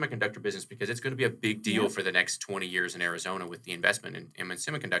what is semiconductor business, because it's going to be a big deal for the next 20 years in Arizona with the investment in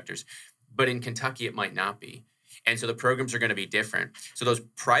semiconductors. But in Kentucky, it might not be. And so the programs are going to be different. So those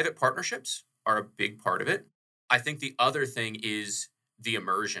private partnerships are a big part of it. I think the other thing is the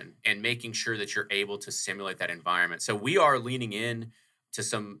immersion and making sure that you're able to simulate that environment. So we are leaning in to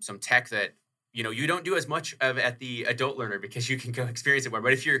some tech that, you don't do as much of at the adult learner because you can go experience it more.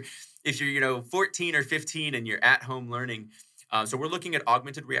 But if you're 14 or 15 and you're at home learning, so we're looking at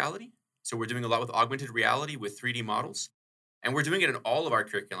augmented reality. So we're doing a lot with augmented reality with 3D models, and we're doing it in all of our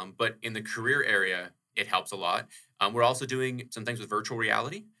curriculum. But in the career area, it helps a lot. We're also doing some things with virtual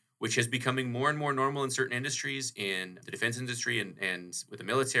reality, which is becoming more and more normal in certain industries, in the defense industry and with the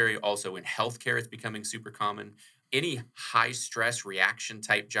military. Also in healthcare, it's becoming super common. Any high stress reaction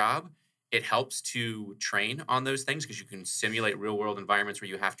type job, it helps to train on those things because you can simulate real world environments where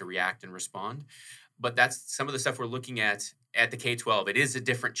you have to react and respond. But that's some of the stuff we're looking at the K-12. It is a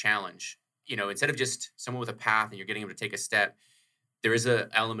different challenge. Instead of just someone with a path and you're getting them to take a step, there is an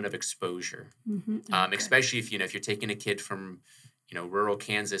element of exposure, especially if you're taking a kid from rural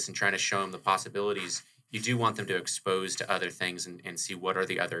Kansas and trying to show them the possibilities. You do want them to expose to other things and see what are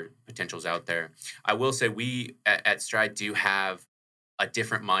the other potentials out there. I will say we at Stride do have a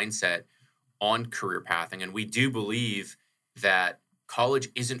different mindset on career pathing, and we do believe that college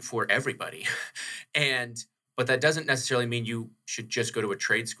isn't for everybody. But that doesn't necessarily mean you should just go to a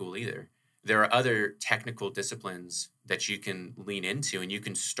trade school either. There are other technical disciplines that you can lean into, and you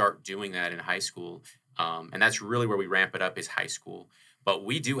can start doing that in high school. And that's really where we ramp it up, is high school. But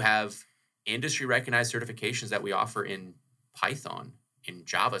we do have industry recognized certifications that we offer in Python, in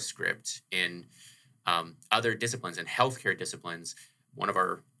JavaScript, in other disciplines, in healthcare disciplines. One of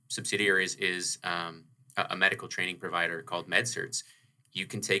our subsidiaries is a medical training provider called MedCerts. You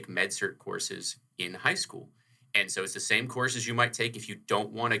can take MedCert courses in high school. And so it's the same courses you might take if you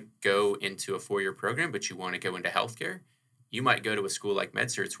don't want to go into a 4-year program, but you want to go into healthcare. You might go to a school like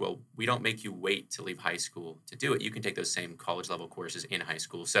MedCerts. Well, we don't make you wait to leave high school to do it. You can take those same college level courses in high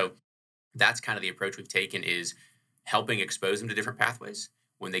school. So that's kind of the approach we've taken, is helping expose them to different pathways.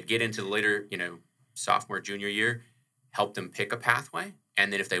 When they get into the later, sophomore, junior year, help them pick a pathway.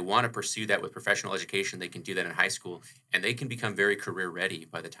 And then if they want to pursue that with professional education, they can do that in high school, and they can become very career ready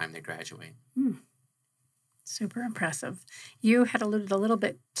by the time they graduate. Super impressive. You had alluded a little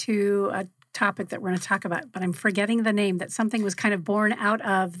bit to a topic that we're going to talk about, but I'm forgetting the name, that something was kind of born out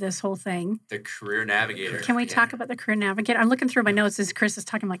of this whole thing. The Career Navigator. Can we talk about the Career Navigator? I'm looking through my notes as Chris is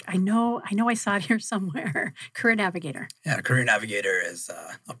talking. I'm like, I know I saw it here somewhere. Career Navigator. Yeah, Career Navigator is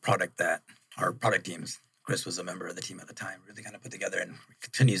a product that our product teams, Chris was a member of the team at the time, really kind of put together, and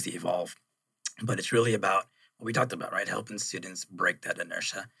continues to evolve. But it's really about what we talked about, right? Helping students break that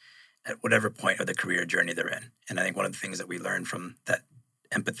inertia at whatever point of the career journey they're in. And I think one of the things that we learned from that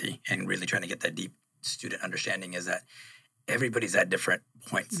empathy and really trying to get that deep student understanding is that everybody's at different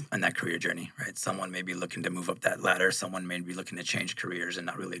points on that career journey, right? Someone may be looking to move up that ladder. Someone may be looking to change careers and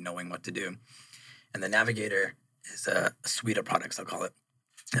not really knowing what to do. And the Navigator is a suite of products, I'll call it,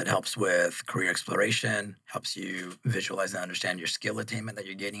 that helps with career exploration, helps you visualize and understand your skill attainment that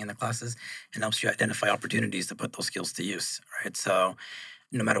you're gaining in the classes, and helps you identify opportunities to put those skills to use, right? So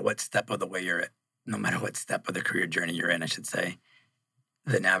no matter what step of the way you're at, no matter what step of the career journey you're in, I should say,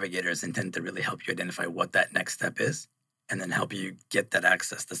 the Navigator is intended to really help you identify what that next step is and then help you get that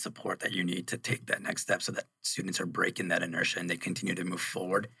access, the support that you need to take that next step so that students are breaking that inertia and they continue to move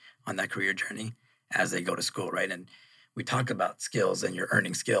forward on that career journey as they go to school, right? And we talk about skills and you're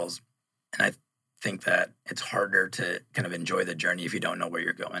earning skills. And I think that it's harder to kind of enjoy the journey if you don't know where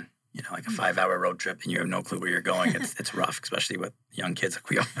you're going. You know, like a 5-hour road trip and you have no clue where you're going. It's rough, especially with young kids like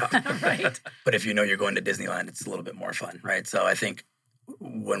we all have. Right. But if you know you're going to Disneyland, it's a little bit more fun, right? So I think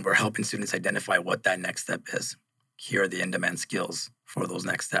when we're helping students identify what that next step is, here are the in-demand skills for those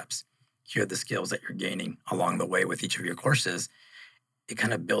next steps. Here are the skills that you're gaining along the way with each of your courses. It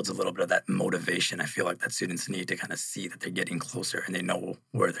kind of builds a little bit of that motivation I feel like that students need to kind of see that they're getting closer and they know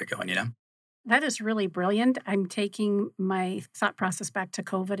where they're going, you know? That is really brilliant. I'm taking my thought process back to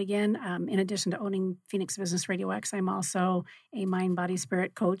COVID again. In addition to owning Phoenix Business RadioX, I'm also a mind, body,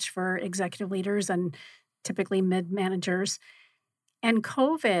 spirit coach for executive leaders and typically mid-managers. And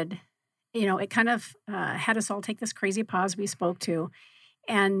COVID, you know, it kind of had us all take this crazy pause we spoke to.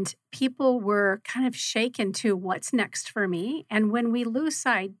 And people were kind of shaken to what's next for me. And when we lose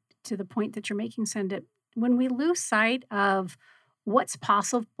sight, to the point that you're making, Sandip, when we lose sight of what's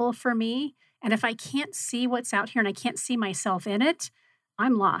possible for me, and if I can't see what's out here and I can't see myself in it,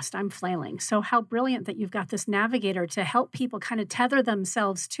 I'm lost. I'm flailing. So how brilliant that you've got this navigator to help people kind of tether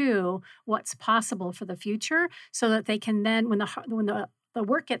themselves to what's possible for the future so that they can then, when the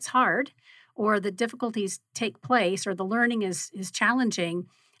work gets hard or the difficulties take place or the learning is challenging,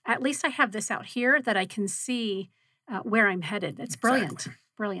 at least I have this out here that I can see where I'm headed. It's brilliant. Exactly.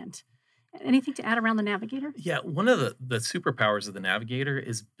 Brilliant. Anything to add around the navigator? Yeah, one of the superpowers of the navigator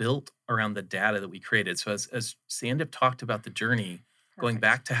is built around the data that we created. So as Sandip talked about the journey, going Perfect.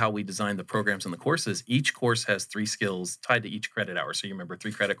 back to how we designed the programs and the courses, each course has 3 skills tied to each credit hour. So you remember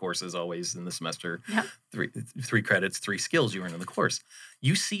 3 credit courses always in the semester, Yep. 3 credits, 3 skills you earn in the course.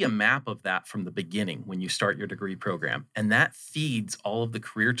 You see a map of that from the beginning when you start your degree program, and that feeds all of the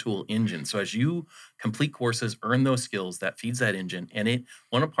career tool engine. So as you complete courses, earn those skills, that feeds that engine. And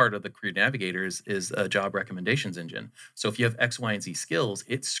one part of the career navigator is a job recommendations engine. So if you have X, Y, and Z skills,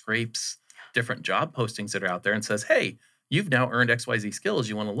 it scrapes different job postings that are out there and says, hey, you've now earned XYZ skills.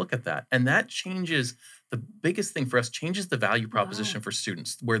 You want to look at that. And that changes, the biggest thing for us, changes the value proposition for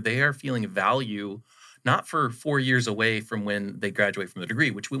students, where they are feeling value, not for 4 years away from when they graduate from the degree,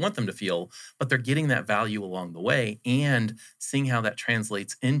 which we want them to feel, but they're getting that value along the way and seeing how that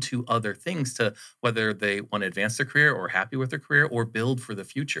translates into other things, to whether they want to advance their career or happy with their career or build for the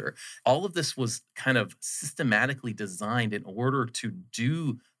future. All of this was kind of systematically designed in order to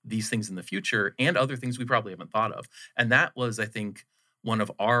do these things in the future and other things we probably haven't thought of. And that was, I think, one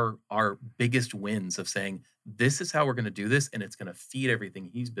of our biggest wins of saying, this is how we're going to do this, and it's going to feed everything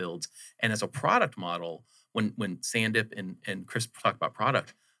he builds. And as a product model, when Sandip and Chris talk about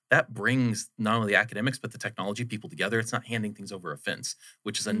product, that brings not only the academics, but the technology people together. It's not handing things over a fence,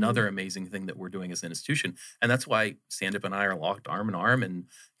 which is another amazing thing that we're doing as an institution. And that's why Sandip and I are locked arm in arm, and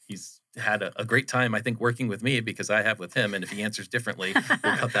he's had a great time, I think, working with me because I have with him. And if he answers differently,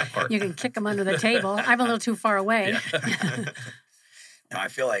 we'll cut that part. You can kick him under the table. I'm a little too far away. Yeah. No, I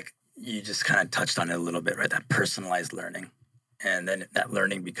feel like you just kind of touched on it a little bit, right? That personalized learning. And then that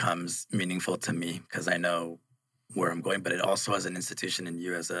learning becomes meaningful to me because I know where I'm going, but it also as an institution and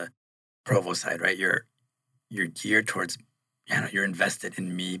you as a provost side, right? You're geared towards, you're invested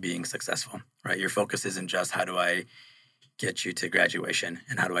in me being successful, right? Your focus isn't just how do I get you to graduation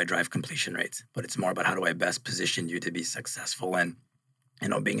and how do I drive completion rates, but it's more about how do I best position you to be successful. And,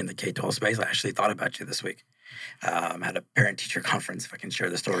 being in the K-12 space, I actually thought about you this week. I had a parent-teacher conference, if I can share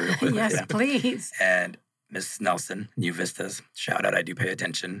the story real quick. Yes, please. And Miss Nelson, New Vistas, shout out, I do pay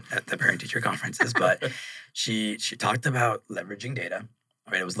attention at the parent-teacher conferences, but she talked about leveraging data.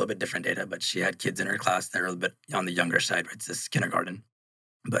 Right, it was a little bit different data, but she had kids in her class that were a little bit on the younger side, right? It's this kindergarten.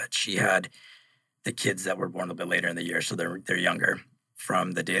 But she had the kids that were born a little bit later in the year, so they're younger.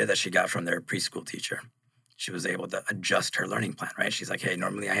 From the data that she got from their preschool teacher, she was able to adjust her learning plan, right? She's like, hey,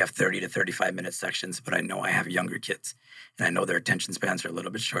 normally I have 30 to 35-minute sections, but I know I have younger kids, and I know their attention spans are a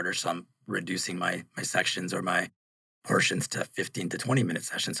little bit shorter, so I'm reducing my sections or my portions to 15 to 20-minute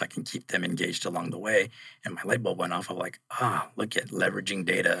sessions so I can keep them engaged along the way. And my light bulb went off of like, look at leveraging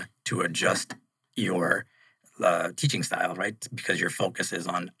data to adjust your teaching style, right? Because your focus is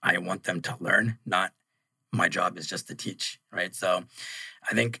on, I want them to learn, not my job is just to teach, right? So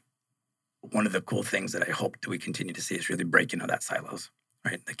I think one of the cool things that I hope that we continue to see is really breaking of that silos,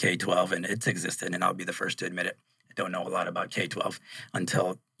 right? The K-12, and it's existed, and I'll be the first to admit it. I don't know a lot about K-12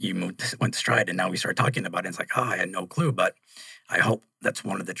 until you went stride, and now we start talking about it. It's like, I had no clue, but I hope that's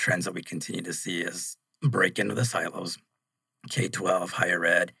one of the trends that we continue to see is break into the silos. K-12, higher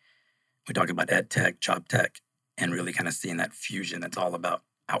ed, we talk about ed tech, job tech, and really kind of seeing that fusion that's all about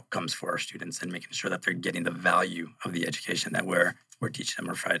outcomes for our students and making sure that they're getting the value of the education that we're teaching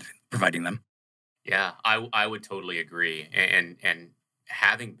them or providing them. Yeah, I would totally agree. And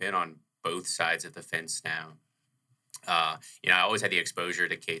having been on both sides of the fence now, I always had the exposure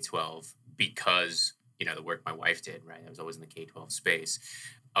to K-12 because, the work my wife did, right? I was always in the K-12 space.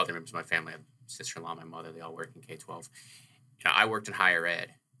 Other members of my family, I have sister-in-law, my mother, they all work in K-12. I worked in higher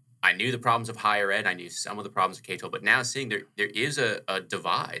ed. I knew the problems of higher ed. I knew some of the problems of K-12, but now seeing there is a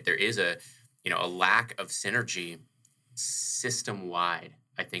divide. There is a lack of synergy system-wide,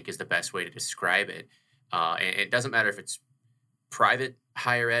 I think is the best way to describe it. And it doesn't matter if it's private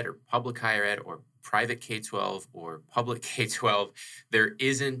higher ed or public higher ed or private K-12 or public K-12. There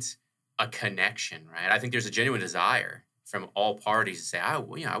isn't a connection, right? I think there's a genuine desire from all parties to say,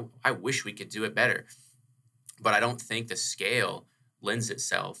 I wish we could do it better. But I don't think the scale lends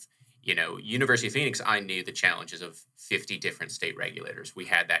itself. University of Phoenix, I knew the challenges of 50 different state regulators. We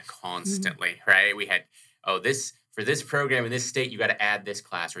had that constantly, right? We had, for this program in this state, you got to add this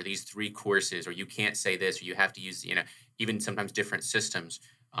class or these 3 courses, or you can't say this, or you have to use, even sometimes different systems.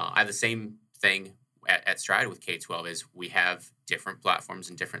 I have the same thing at Stride with K-12 is we have different platforms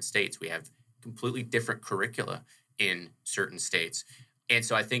in different states. We have completely different curricula in certain states. And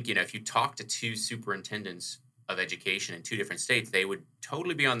so I think, if you talk to 2 superintendents of education in 2 different states, they would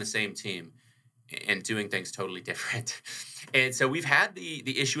totally be on the same team and doing things totally different. And so we've had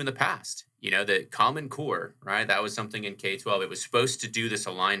the issue in the past, the Common Core, right? That was something in K-12. It was supposed to do this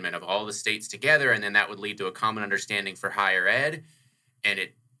alignment of all the states together, and then that would lead to a common understanding for higher ed. And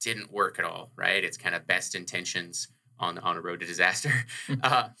it didn't work at all, right? It's kind of best intentions on a road to disaster.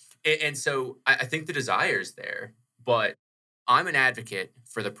 And so I think the desire is there, but I'm an advocate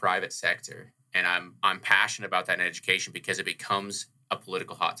for the private sector. And I'm passionate about that in education because it becomes a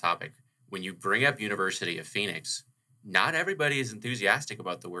political hot topic. When you bring up University of Phoenix, not everybody is enthusiastic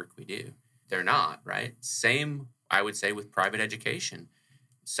about the work we do. They're not, right? Same, I would say, with private education.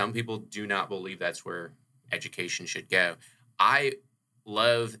 Some people do not believe that's where education should go. I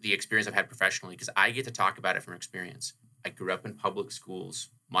love the experience I've had professionally because I get to talk about it from experience. I grew up in public schools.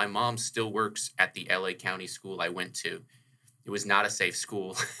 My mom still works at the LA County school I went to. It was not a safe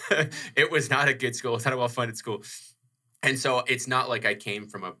school. It was not a good school. It's not a well-funded school. And so it's not like I came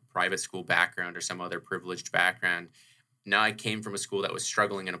from a private school background or some other privileged background. No, I came from a school that was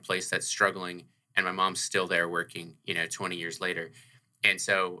struggling in a place that's struggling, and my mom's still there working, 20 years later. And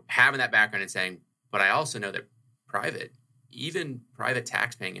so having that background and saying, but I also know that even private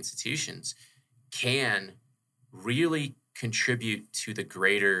tax-paying institutions can really contribute to the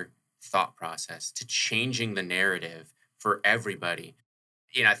greater thought process, to changing the narrative for everybody.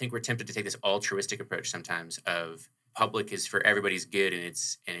 I think we're tempted to take this altruistic approach sometimes of public is for everybody's good and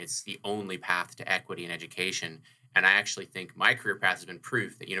it's the only path to equity in education. And I actually think my career path has been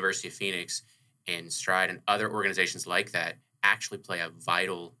proof that University of Phoenix and Stride and other organizations like that actually play a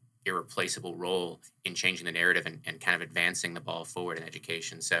vital, irreplaceable role in changing the narrative and kind of advancing the ball forward in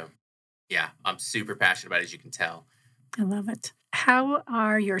education. So yeah, I'm super passionate about it, as you can tell. I love it. How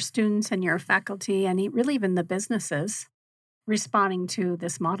are your students and your faculty and really even the businesses responding to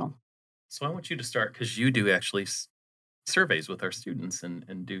this model? So I want you to start because you do actually surveys with our students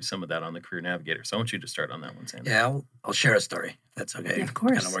and do some of that on the Career Navigator. So I want you to start on that one, Sandip. Yeah, I'll share a story. That's okay. Yeah, of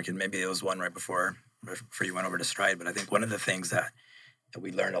course. Kind of working. Maybe it was one right before you went over to Stride. But I think one of the things that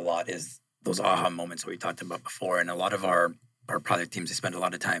we learned a lot is those aha moments that we talked about before. And a lot of our project teams, they spend a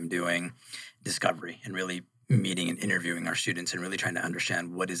lot of time doing discovery and really meeting and interviewing our students and really trying to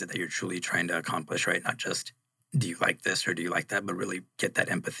understand what is it that you're truly trying to accomplish, right? Not just, do you like this or do you like that, but really get that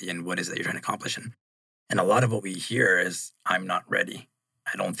empathy and what is it that you're trying to accomplish. And a lot of what we hear is, I'm not ready.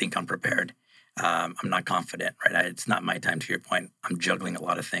 I don't think I'm prepared. I'm not confident, right? It's not my time, to your point. I'm juggling a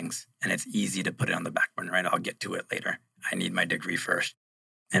lot of things and it's easy to put it on the back burner, right? I'll get to it later. I need my degree first.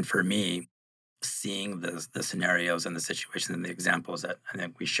 And for me, seeing the scenarios and the situations and the examples that I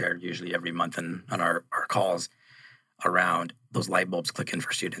think we shared usually every month on our calls around those light bulbs clicking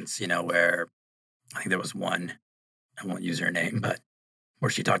for students, where I think there was one, I won't use her name, but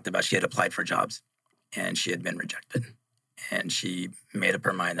where she talked about she had applied for jobs and she had been rejected. And she made up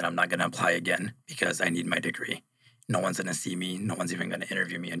her mind that I'm not going to apply again because I need my degree. No one's going to see me. No one's even going to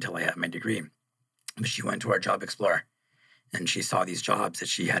interview me until I have my degree. But she went to our Job Explorer and she saw these jobs that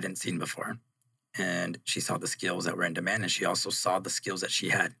she hadn't seen before. And she saw the skills that were in demand. And she also saw the skills that she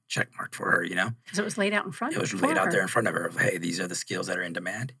had checkmarked for her, Because it was laid out in front of her. It was laid out there in front of her of, hey, these are the skills that are in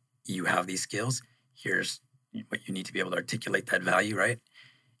demand. You have these skills. Here's what you need to be able to articulate that value, right?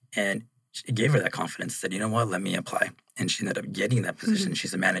 And it gave her that confidence, said, you know what, let me apply. And she ended up getting that position.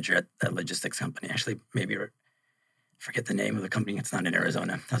 She's a manager at that logistics company. Actually, maybe forget the name of the company. It's not in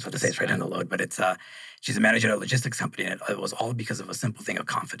Arizona. That's what to say. It's right down the road. But it's she's a manager at a logistics company, and it was all because of a simple thing of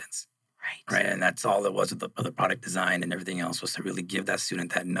confidence. Right. And that's all it was with the product design, and everything else was to really give that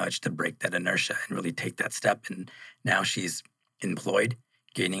student that nudge to break that inertia and really take that step. And now she's employed,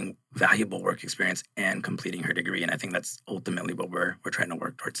 gaining valuable work experience and completing her degree. And I think that's ultimately what we're trying to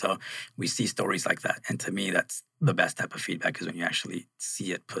work towards. So we see stories like that. And to me, that's the best type of feedback, is when you actually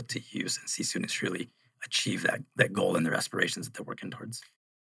see it put to use and see students really achieve that goal and their aspirations that they're working towards.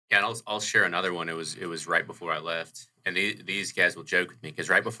 Yeah, and I'll share another one. It was right before I left, and these guys will joke with me because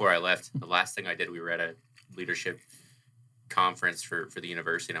right before I left, the last thing I did, we were at a leadership conference for the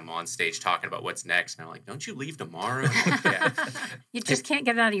university, and I'm on stage talking about what's next, and I'm like, "Don't you leave tomorrow?" Yeah. You just can't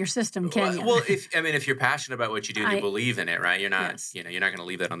get it out of your system, can you? Well, if you're passionate about what you do and you believe in it, right? You're not, you're not going to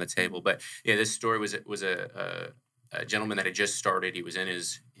leave that on the table. But yeah, this story was a gentleman that had just started. He was in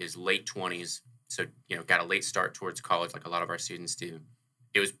his late 20s, so got a late start towards college, like a lot of our students do.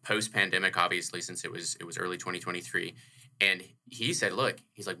 It was post-pandemic, obviously, since it was early 2023. And he said, look,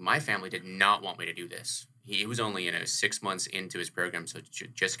 he's like, my family did not want me to do this. He was only 6 months into his program, so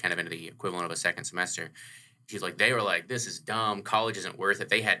just kind of into the equivalent of a second semester. He's like, they were like, this is dumb. College isn't worth it.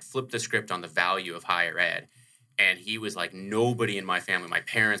 They had flipped the script on the value of higher ed. And he was like, nobody in my family, my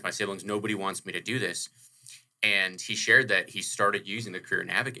parents, my siblings, nobody wants me to do this. And he shared that he started using the Career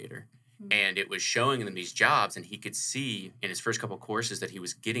Navigator. And it was showing them these jobs, and he could see in his first couple of courses that he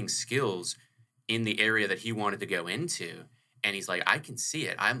was getting skills in the area that he wanted to go into. And he's like, I can see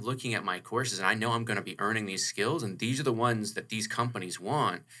it. I'm looking at my courses, and I know I'm going to be earning these skills, and these are the ones that these companies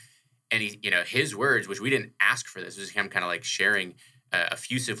want. And he, his words, which we didn't ask for this, was him kind of like sharing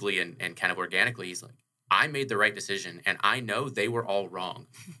effusively and kind of organically. He's like, I made the right decision, and I know they were all wrong.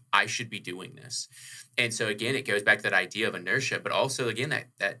 I should be doing this. And so again, it goes back to that idea of inertia, but also again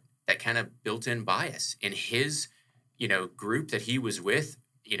that kind of built-in bias in his, group that he was with,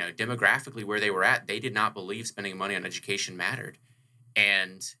 demographically where they were at, they did not believe spending money on education mattered.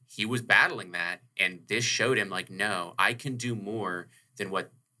 And he was battling that. And this showed him like, no, I can do more than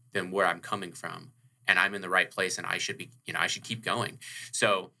where I'm coming from. And I'm in the right place, and I should be, I should keep going.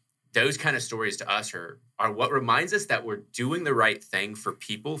 So those kind of stories to us are what reminds us that we're doing the right thing for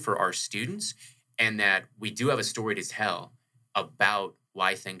people, for our students, and that we do have a story to tell about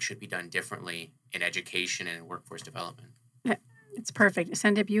why things should be done differently in education and in workforce development. It's perfect.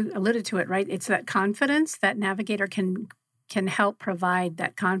 Sandip, you alluded to it, right? It's that confidence that Navigator can help provide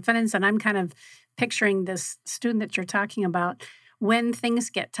that confidence. And I'm kind of picturing this student that you're talking about when things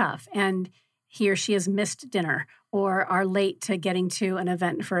get tough and he or she has missed dinner or are late to getting to an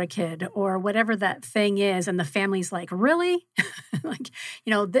event for a kid or whatever that thing is. And the family's like, really?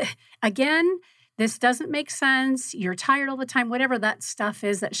 Again, this doesn't make sense. You're tired all the time, whatever that stuff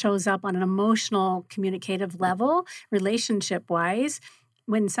is that shows up on an emotional, communicative level, relationship-wise.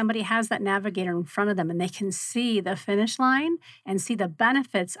 When somebody has that Navigator in front of them and they can see the finish line and see the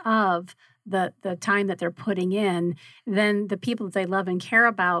benefits of the time that they're putting in, then the people that they love and care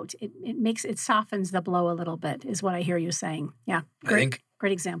about, it softens the blow a little bit, is what I hear you saying. Yeah, great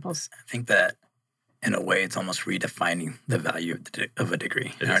examples. I think that in a way, it's almost redefining the value of a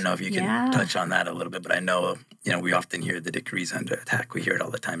degree. I don't know if you can touch on that a little bit, but I know, we often hear the degrees under attack. We hear it all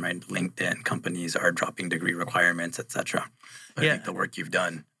the time, right? LinkedIn, companies are dropping degree requirements, et cetera. But I think the work you've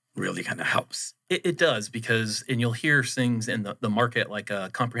done really kind of helps. It does, because, and you'll hear things in the market like a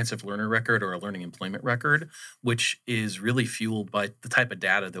comprehensive learner record or a learning employment record, which is really fueled by the type of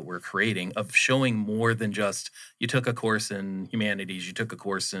data that we're creating of showing more than just you took a course in humanities, you took a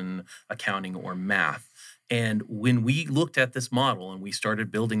course in accounting or math. And when we looked at this model and we started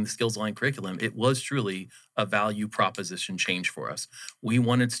building the skills aligned curriculum, it was truly a value proposition change for us. We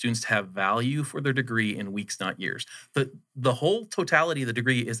wanted students to have value for their degree in weeks, not years. The whole totality of the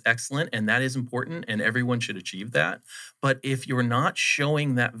degree is excellent, and that is important, and everyone should achieve that. But if you're not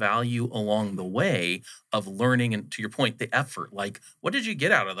showing that value along the way of learning, and to your point, the effort, like what did you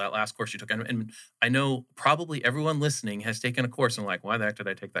get out of that last course you took? And I know probably everyone listening has taken a course and like, why the heck did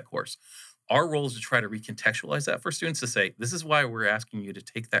I take that course? Our role is to try to recontextualize that for students to say, this is why we're asking you to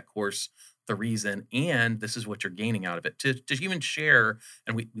take that course, the reason, and this is what you're gaining out of it. To even share,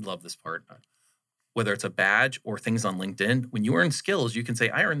 and we love this part, whether it's a badge or things on LinkedIn, when you earn skills, you can say,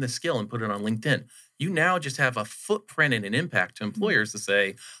 I earned this skill and put it on LinkedIn. You now just have a footprint and an impact to employers to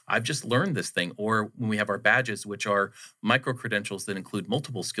say, I've just learned this thing. Or when we have our badges, which are micro-credentials that include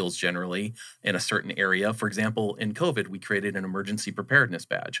multiple skills generally in a certain area. For example, in COVID, we created an emergency preparedness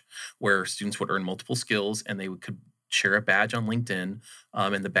badge where students would earn multiple skills and they could share a badge on LinkedIn,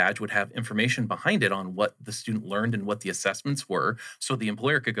 and the badge would have information behind it on what the student learned and what the assessments were. So the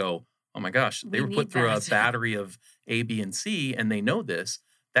employer could go, oh my gosh, they were put through a battery of A, B, and C, and they know this.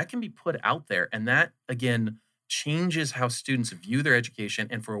 That can be put out there. And that, again, changes how students view their education.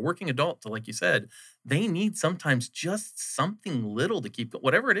 And for a working adult, like you said, they need sometimes just something little to keep,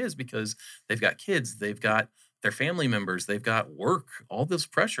 whatever it is, because they've got kids, they've got their family members, they've got work, all those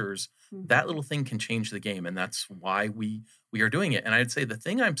pressures. That little thing can change the game. And that's why we are doing it. And I'd say the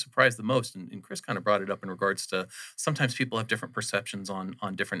thing I'm surprised the most, and Chris kind of brought it up in regards to sometimes people have different perceptions on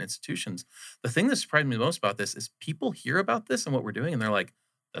different institutions. The thing that surprised me the most about this is people hear about this and what we're doing, and they're like,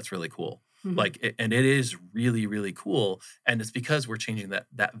 that's really cool. And it is really, really cool. And it's because we're changing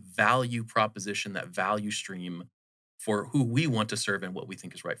that value proposition, that value stream for who we want to serve and what we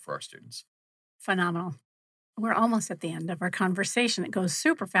think is right for our students. Phenomenal. We're almost at the end of our conversation. It goes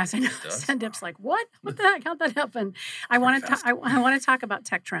super fast. I know Sandip's like, what? What the heck? How'd that happen? I want to talk about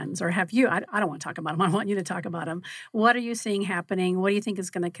tech trends, or have you? I don't want to talk about them. I want you to talk about them. What are you seeing happening? What do you think is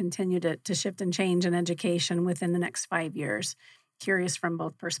going to continue to shift and change in education within the next 5 years? Curious from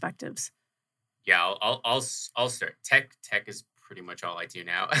both perspectives. Yeah, I'll start. Tech is pretty much all I do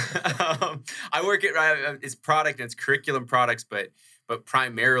now. I work at it's product and it's curriculum products, but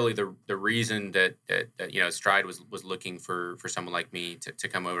primarily the reason that Stride was looking for someone like me to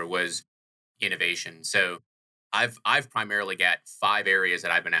come over was innovation. So I've primarily got 5 areas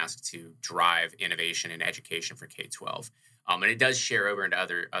that I've been asked to drive innovation in education for K-12, and it does share over into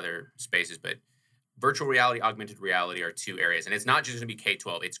other spaces, but virtual reality, augmented reality are 2 areas. And it's not just going to be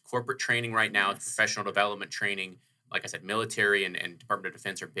K-12. It's corporate training right now. Yes. It's professional development training. Like I said, military and Department of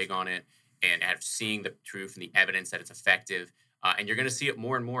Defense are big on it and have seeing the proof and the evidence that it's effective. And you're going to see it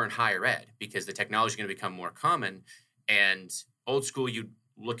more and more in higher ed because the technology is going to become more common. And old school, you'd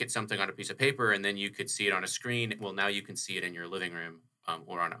look at something on a piece of paper and then you could see it on a screen. Well, now you can see it in your living room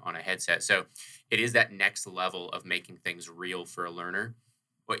or on a headset. So it is that next level of making things real for a learner.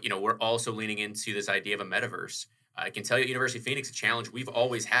 But, we're also leaning into this idea of a metaverse. I can tell you at University of Phoenix, a challenge we've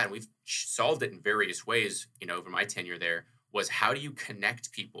always had, and we've solved it in various ways, over my tenure there, was how do you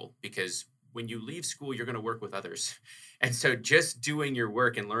connect people? Because when you leave school, you're going to work with others. And so just doing your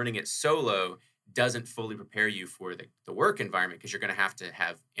work and learning it solo doesn't fully prepare you for the work environment because you're going to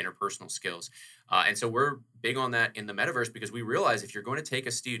have interpersonal skills. And so we're big on that in the metaverse because we realize if you're going to take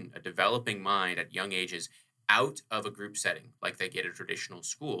a student, a developing mind at young ages, out of a group setting like they get at a traditional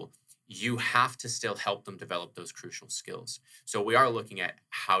school, you have to still help them develop those crucial skills. So we are looking at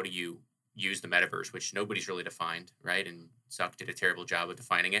how do you use the metaverse, which nobody's really defined, right? And Zuck did a terrible job of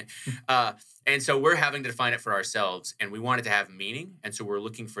defining it. And so we're having to define it for ourselves, and we want it to have meaning. And so we're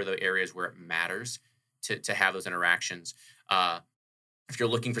looking for the areas where it matters to have those interactions. If you're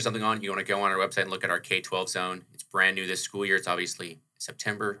looking for something you want to go on our website and look at our K-12 zone. It's brand new this school year. It's obviously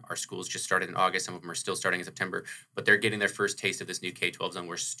September. Our schools just started in August. Some of them are still starting in September, but they're getting their first taste of this new K-12 zone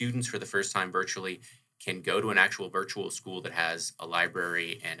where students for the first time virtually can go to an actual virtual school that has a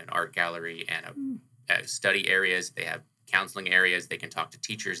library and an art gallery and a study areas. They have counseling areas. They can talk to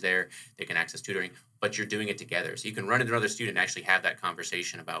teachers there. They can access tutoring, but you're doing it together. So you can run into another student and actually have that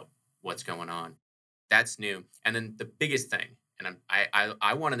conversation about what's going on. That's new. And then the biggest thing, and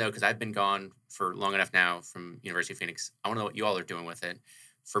I want to know, because I've been gone for long enough now from University of Phoenix, I want to know what you all are doing with it.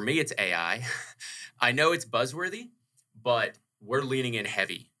 For me, it's AI. I know it's buzzworthy, but we're leaning in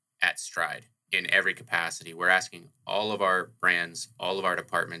heavy at Stride in every capacity. We're asking all of our brands, all of our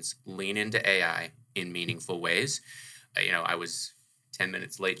departments, lean into AI in meaningful ways. I was 10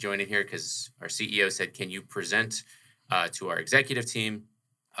 minutes late joining here because our CEO said, can you present to our executive team?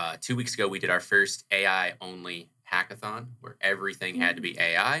 2 weeks ago, we did our first AI-only hackathon where everything had to be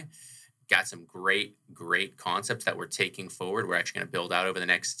AI. Got some great concepts that we're taking forward. We're actually going to build out over the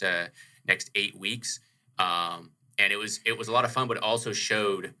next 8 weeks. And it was a lot of fun, but it also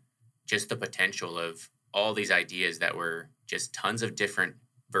showed just the potential of all these ideas that were just tons of different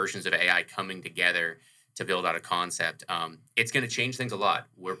versions of AI coming together to build out a concept. It's going to change things a lot.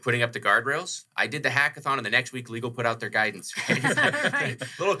 We're putting up the guardrails. I did the hackathon, and the next week, legal put out their guidance. Right? Right.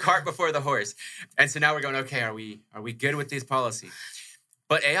 Little cart before the horse. And so now we're going, okay, are we good with these policies?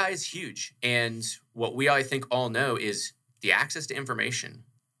 But AI is huge. And what we, I think, all know is the access to information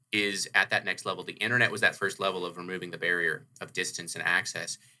is at that next level. The internet was that first level of removing the barrier of distance and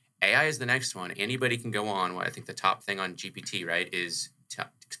access. AI is the next one. Anybody can go on. I think the top thing on GPT, right, is to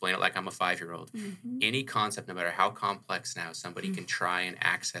explain it like I'm a 5-year-old. Mm-hmm. Any concept, no matter how complex now, somebody can try and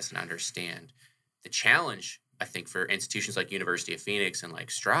access and understand. The challenge, I think, for institutions like University of Phoenix and like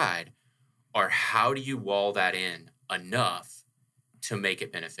Stride are how do you wall that in enough to make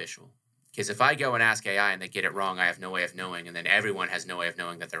it beneficial? Because if I go and ask AI and they get it wrong, I have no way of knowing, and then everyone has no way of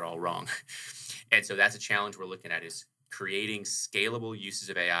knowing that they're all wrong. And so that's a challenge we're looking at is creating scalable uses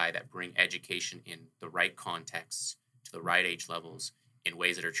of AI that bring education in the right contexts to the right age levels in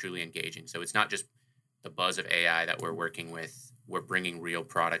ways that are truly engaging. So it's not just the buzz of AI that we're working with. We're bringing real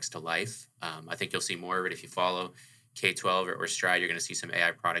products to life. I think you'll see more of it if you follow K-12 or Stride. You're going to see some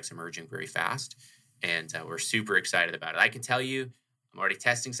AI products emerging very fast. And we're super excited about it. I can tell you, I'm already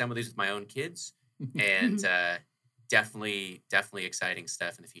testing some of these with my own kids. And definitely exciting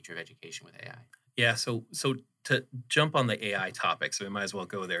stuff in the future of education with AI. Yeah, so to jump on the AI topic, so we might as well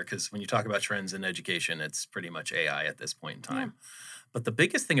go there, because when you talk about trends in education, it's pretty much AI at this point in time. Yeah. But the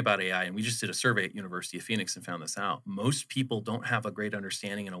biggest thing about AI, and we just did a survey at University of Phoenix and found this out, most people don't have a great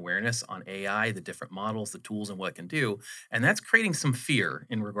understanding and awareness on AI, the different models, the tools, and what it can do. And that's creating some fear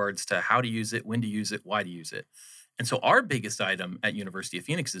in regards to how to use it, when to use it, why to use it. And so our biggest item at University of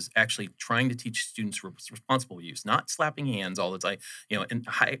Phoenix is actually trying to teach students responsible use, not slapping hands all the time. You know, in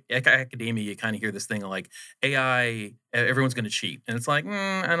high academia, you kind of hear this thing like AI, everyone's going to cheat. And it's like,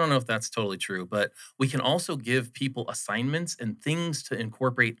 I don't know if that's totally true. But we can also give people assignments and things to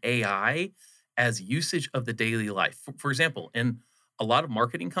incorporate AI as usage of the daily life. For example, in a lot of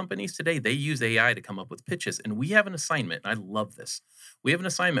marketing companies today, they use AI to come up with pitches. And we have an assignment, and I love this. We have an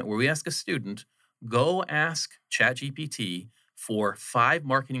assignment where we ask a student, go ask ChatGPT for 5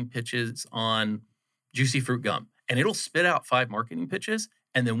 marketing pitches on juicy fruit gum, and it'll spit out 5 marketing pitches.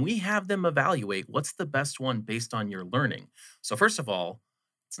 And then we have them evaluate what's the best one based on your learning. So first of all,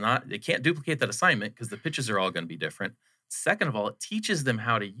 they can't duplicate that assignment because the pitches are all going to be different. Second of all, it teaches them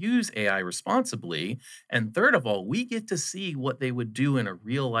how to use AI responsibly. And third of all, we get to see what they would do in a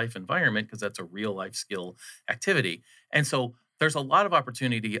real life environment, because that's a real life skill activity. And so there's a lot of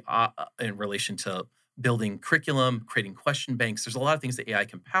opportunity in relation to building curriculum, creating question banks. There's a lot of things that AI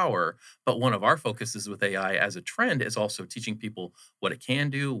can power, but one of our focuses with AI as a trend is also teaching people what it can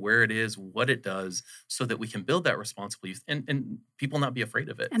do, where it is, what it does, so that we can build that responsible use and people not be afraid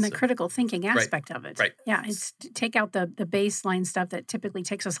of it. And the critical thinking aspect of it. Right. Yeah, it's take out the baseline stuff that typically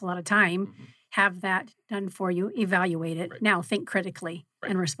takes us a lot of time, have that done for you, evaluate it. Right. Now think critically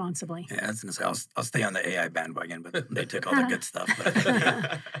and responsibly. Yeah, I was going to say, I'll stay on the AI bandwagon, but they took all the good stuff.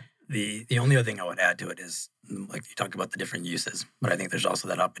 But the only other thing I would add to it is, like you talked about the different uses, but I think there's also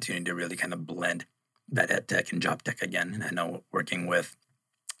that opportunity to really kind of blend that ed tech and job tech again. And I know working with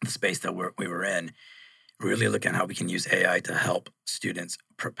the space that we were in, really look at how we can use AI to help students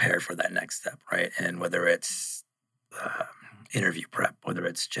prepare for that next step, right? And whether it's interview prep, whether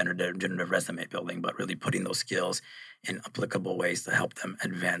it's generative resume building, but really putting those skills in applicable ways to help them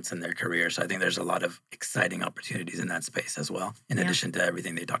advance in their career. So I think there's a lot of exciting opportunities in that space as well, in addition to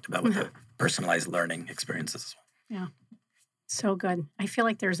everything they talked about with the personalized learning experiences as well. Yeah. So good. I feel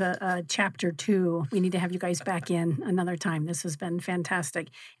like there's a chapter 2. We need to have you guys back in another time. This has been fantastic.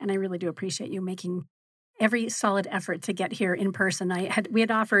 And I really do appreciate you making every solid effort to get here in person. We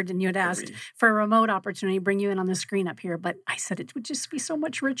had offered, and you had asked for a remote opportunity, bring you in on the screen up here, but I said it would just be so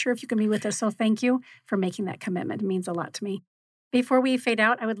much richer if you can be with us. So thank you for making that commitment. It means a lot to me. Before we fade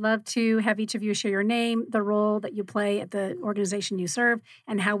out, I would love to have each of you share your name, the role that you play at the organization you serve,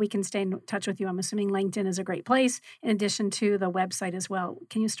 and how we can stay in touch with you. I'm assuming LinkedIn is a great place, in addition to the website as well.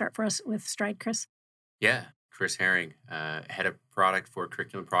 Can you start for us with Stride, Chris? Yeah, Chris Herring, head of product for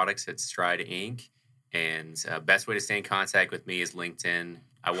curriculum products at Stride Inc. And best way to stay in contact with me is LinkedIn.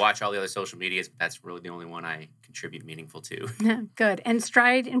 I watch all the other social medias, but that's really the only one I contribute meaningful to. Yeah, good. And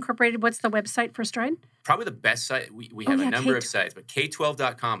Stride Incorporated, what's the website for Stride? Probably the best site. We have a number of sites, but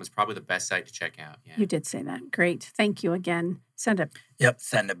K12.com is probably the best site to check out. Yeah. You did say that. Great. Thank you again. Sandip. Yep,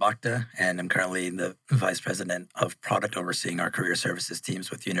 Sandip Bhakta, and I'm currently the Vice President of Product overseeing our career services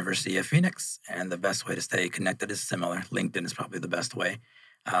teams with University of Phoenix. And the best way to stay connected is similar. LinkedIn is probably the best way.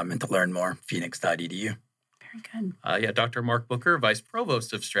 And to learn more, phoenix.edu. Very good. Dr. Marc Booker, Vice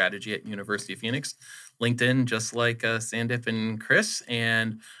Provost of Strategy at University of Phoenix. LinkedIn, just like Sandip and Chris.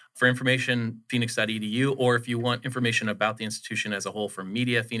 And for information, phoenix.edu. Or if you want information about the institution as a whole from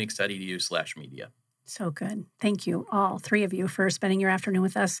media, phoenix.edu/media. So good. Thank you, all 3 of you, for spending your afternoon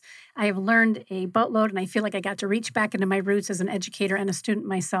with us. I have learned a boatload, and I feel like I got to reach back into my roots as an educator and a student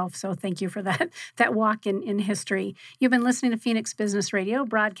myself. So thank you for that walk in history. You've been listening to Phoenix Business Radio,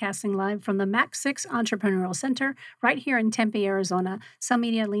 broadcasting live from the Mac 6 Entrepreneurial Center right here in Tempe, Arizona. Some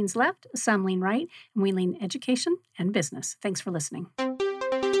media leans left, some lean right, and we lean education and business. Thanks for listening.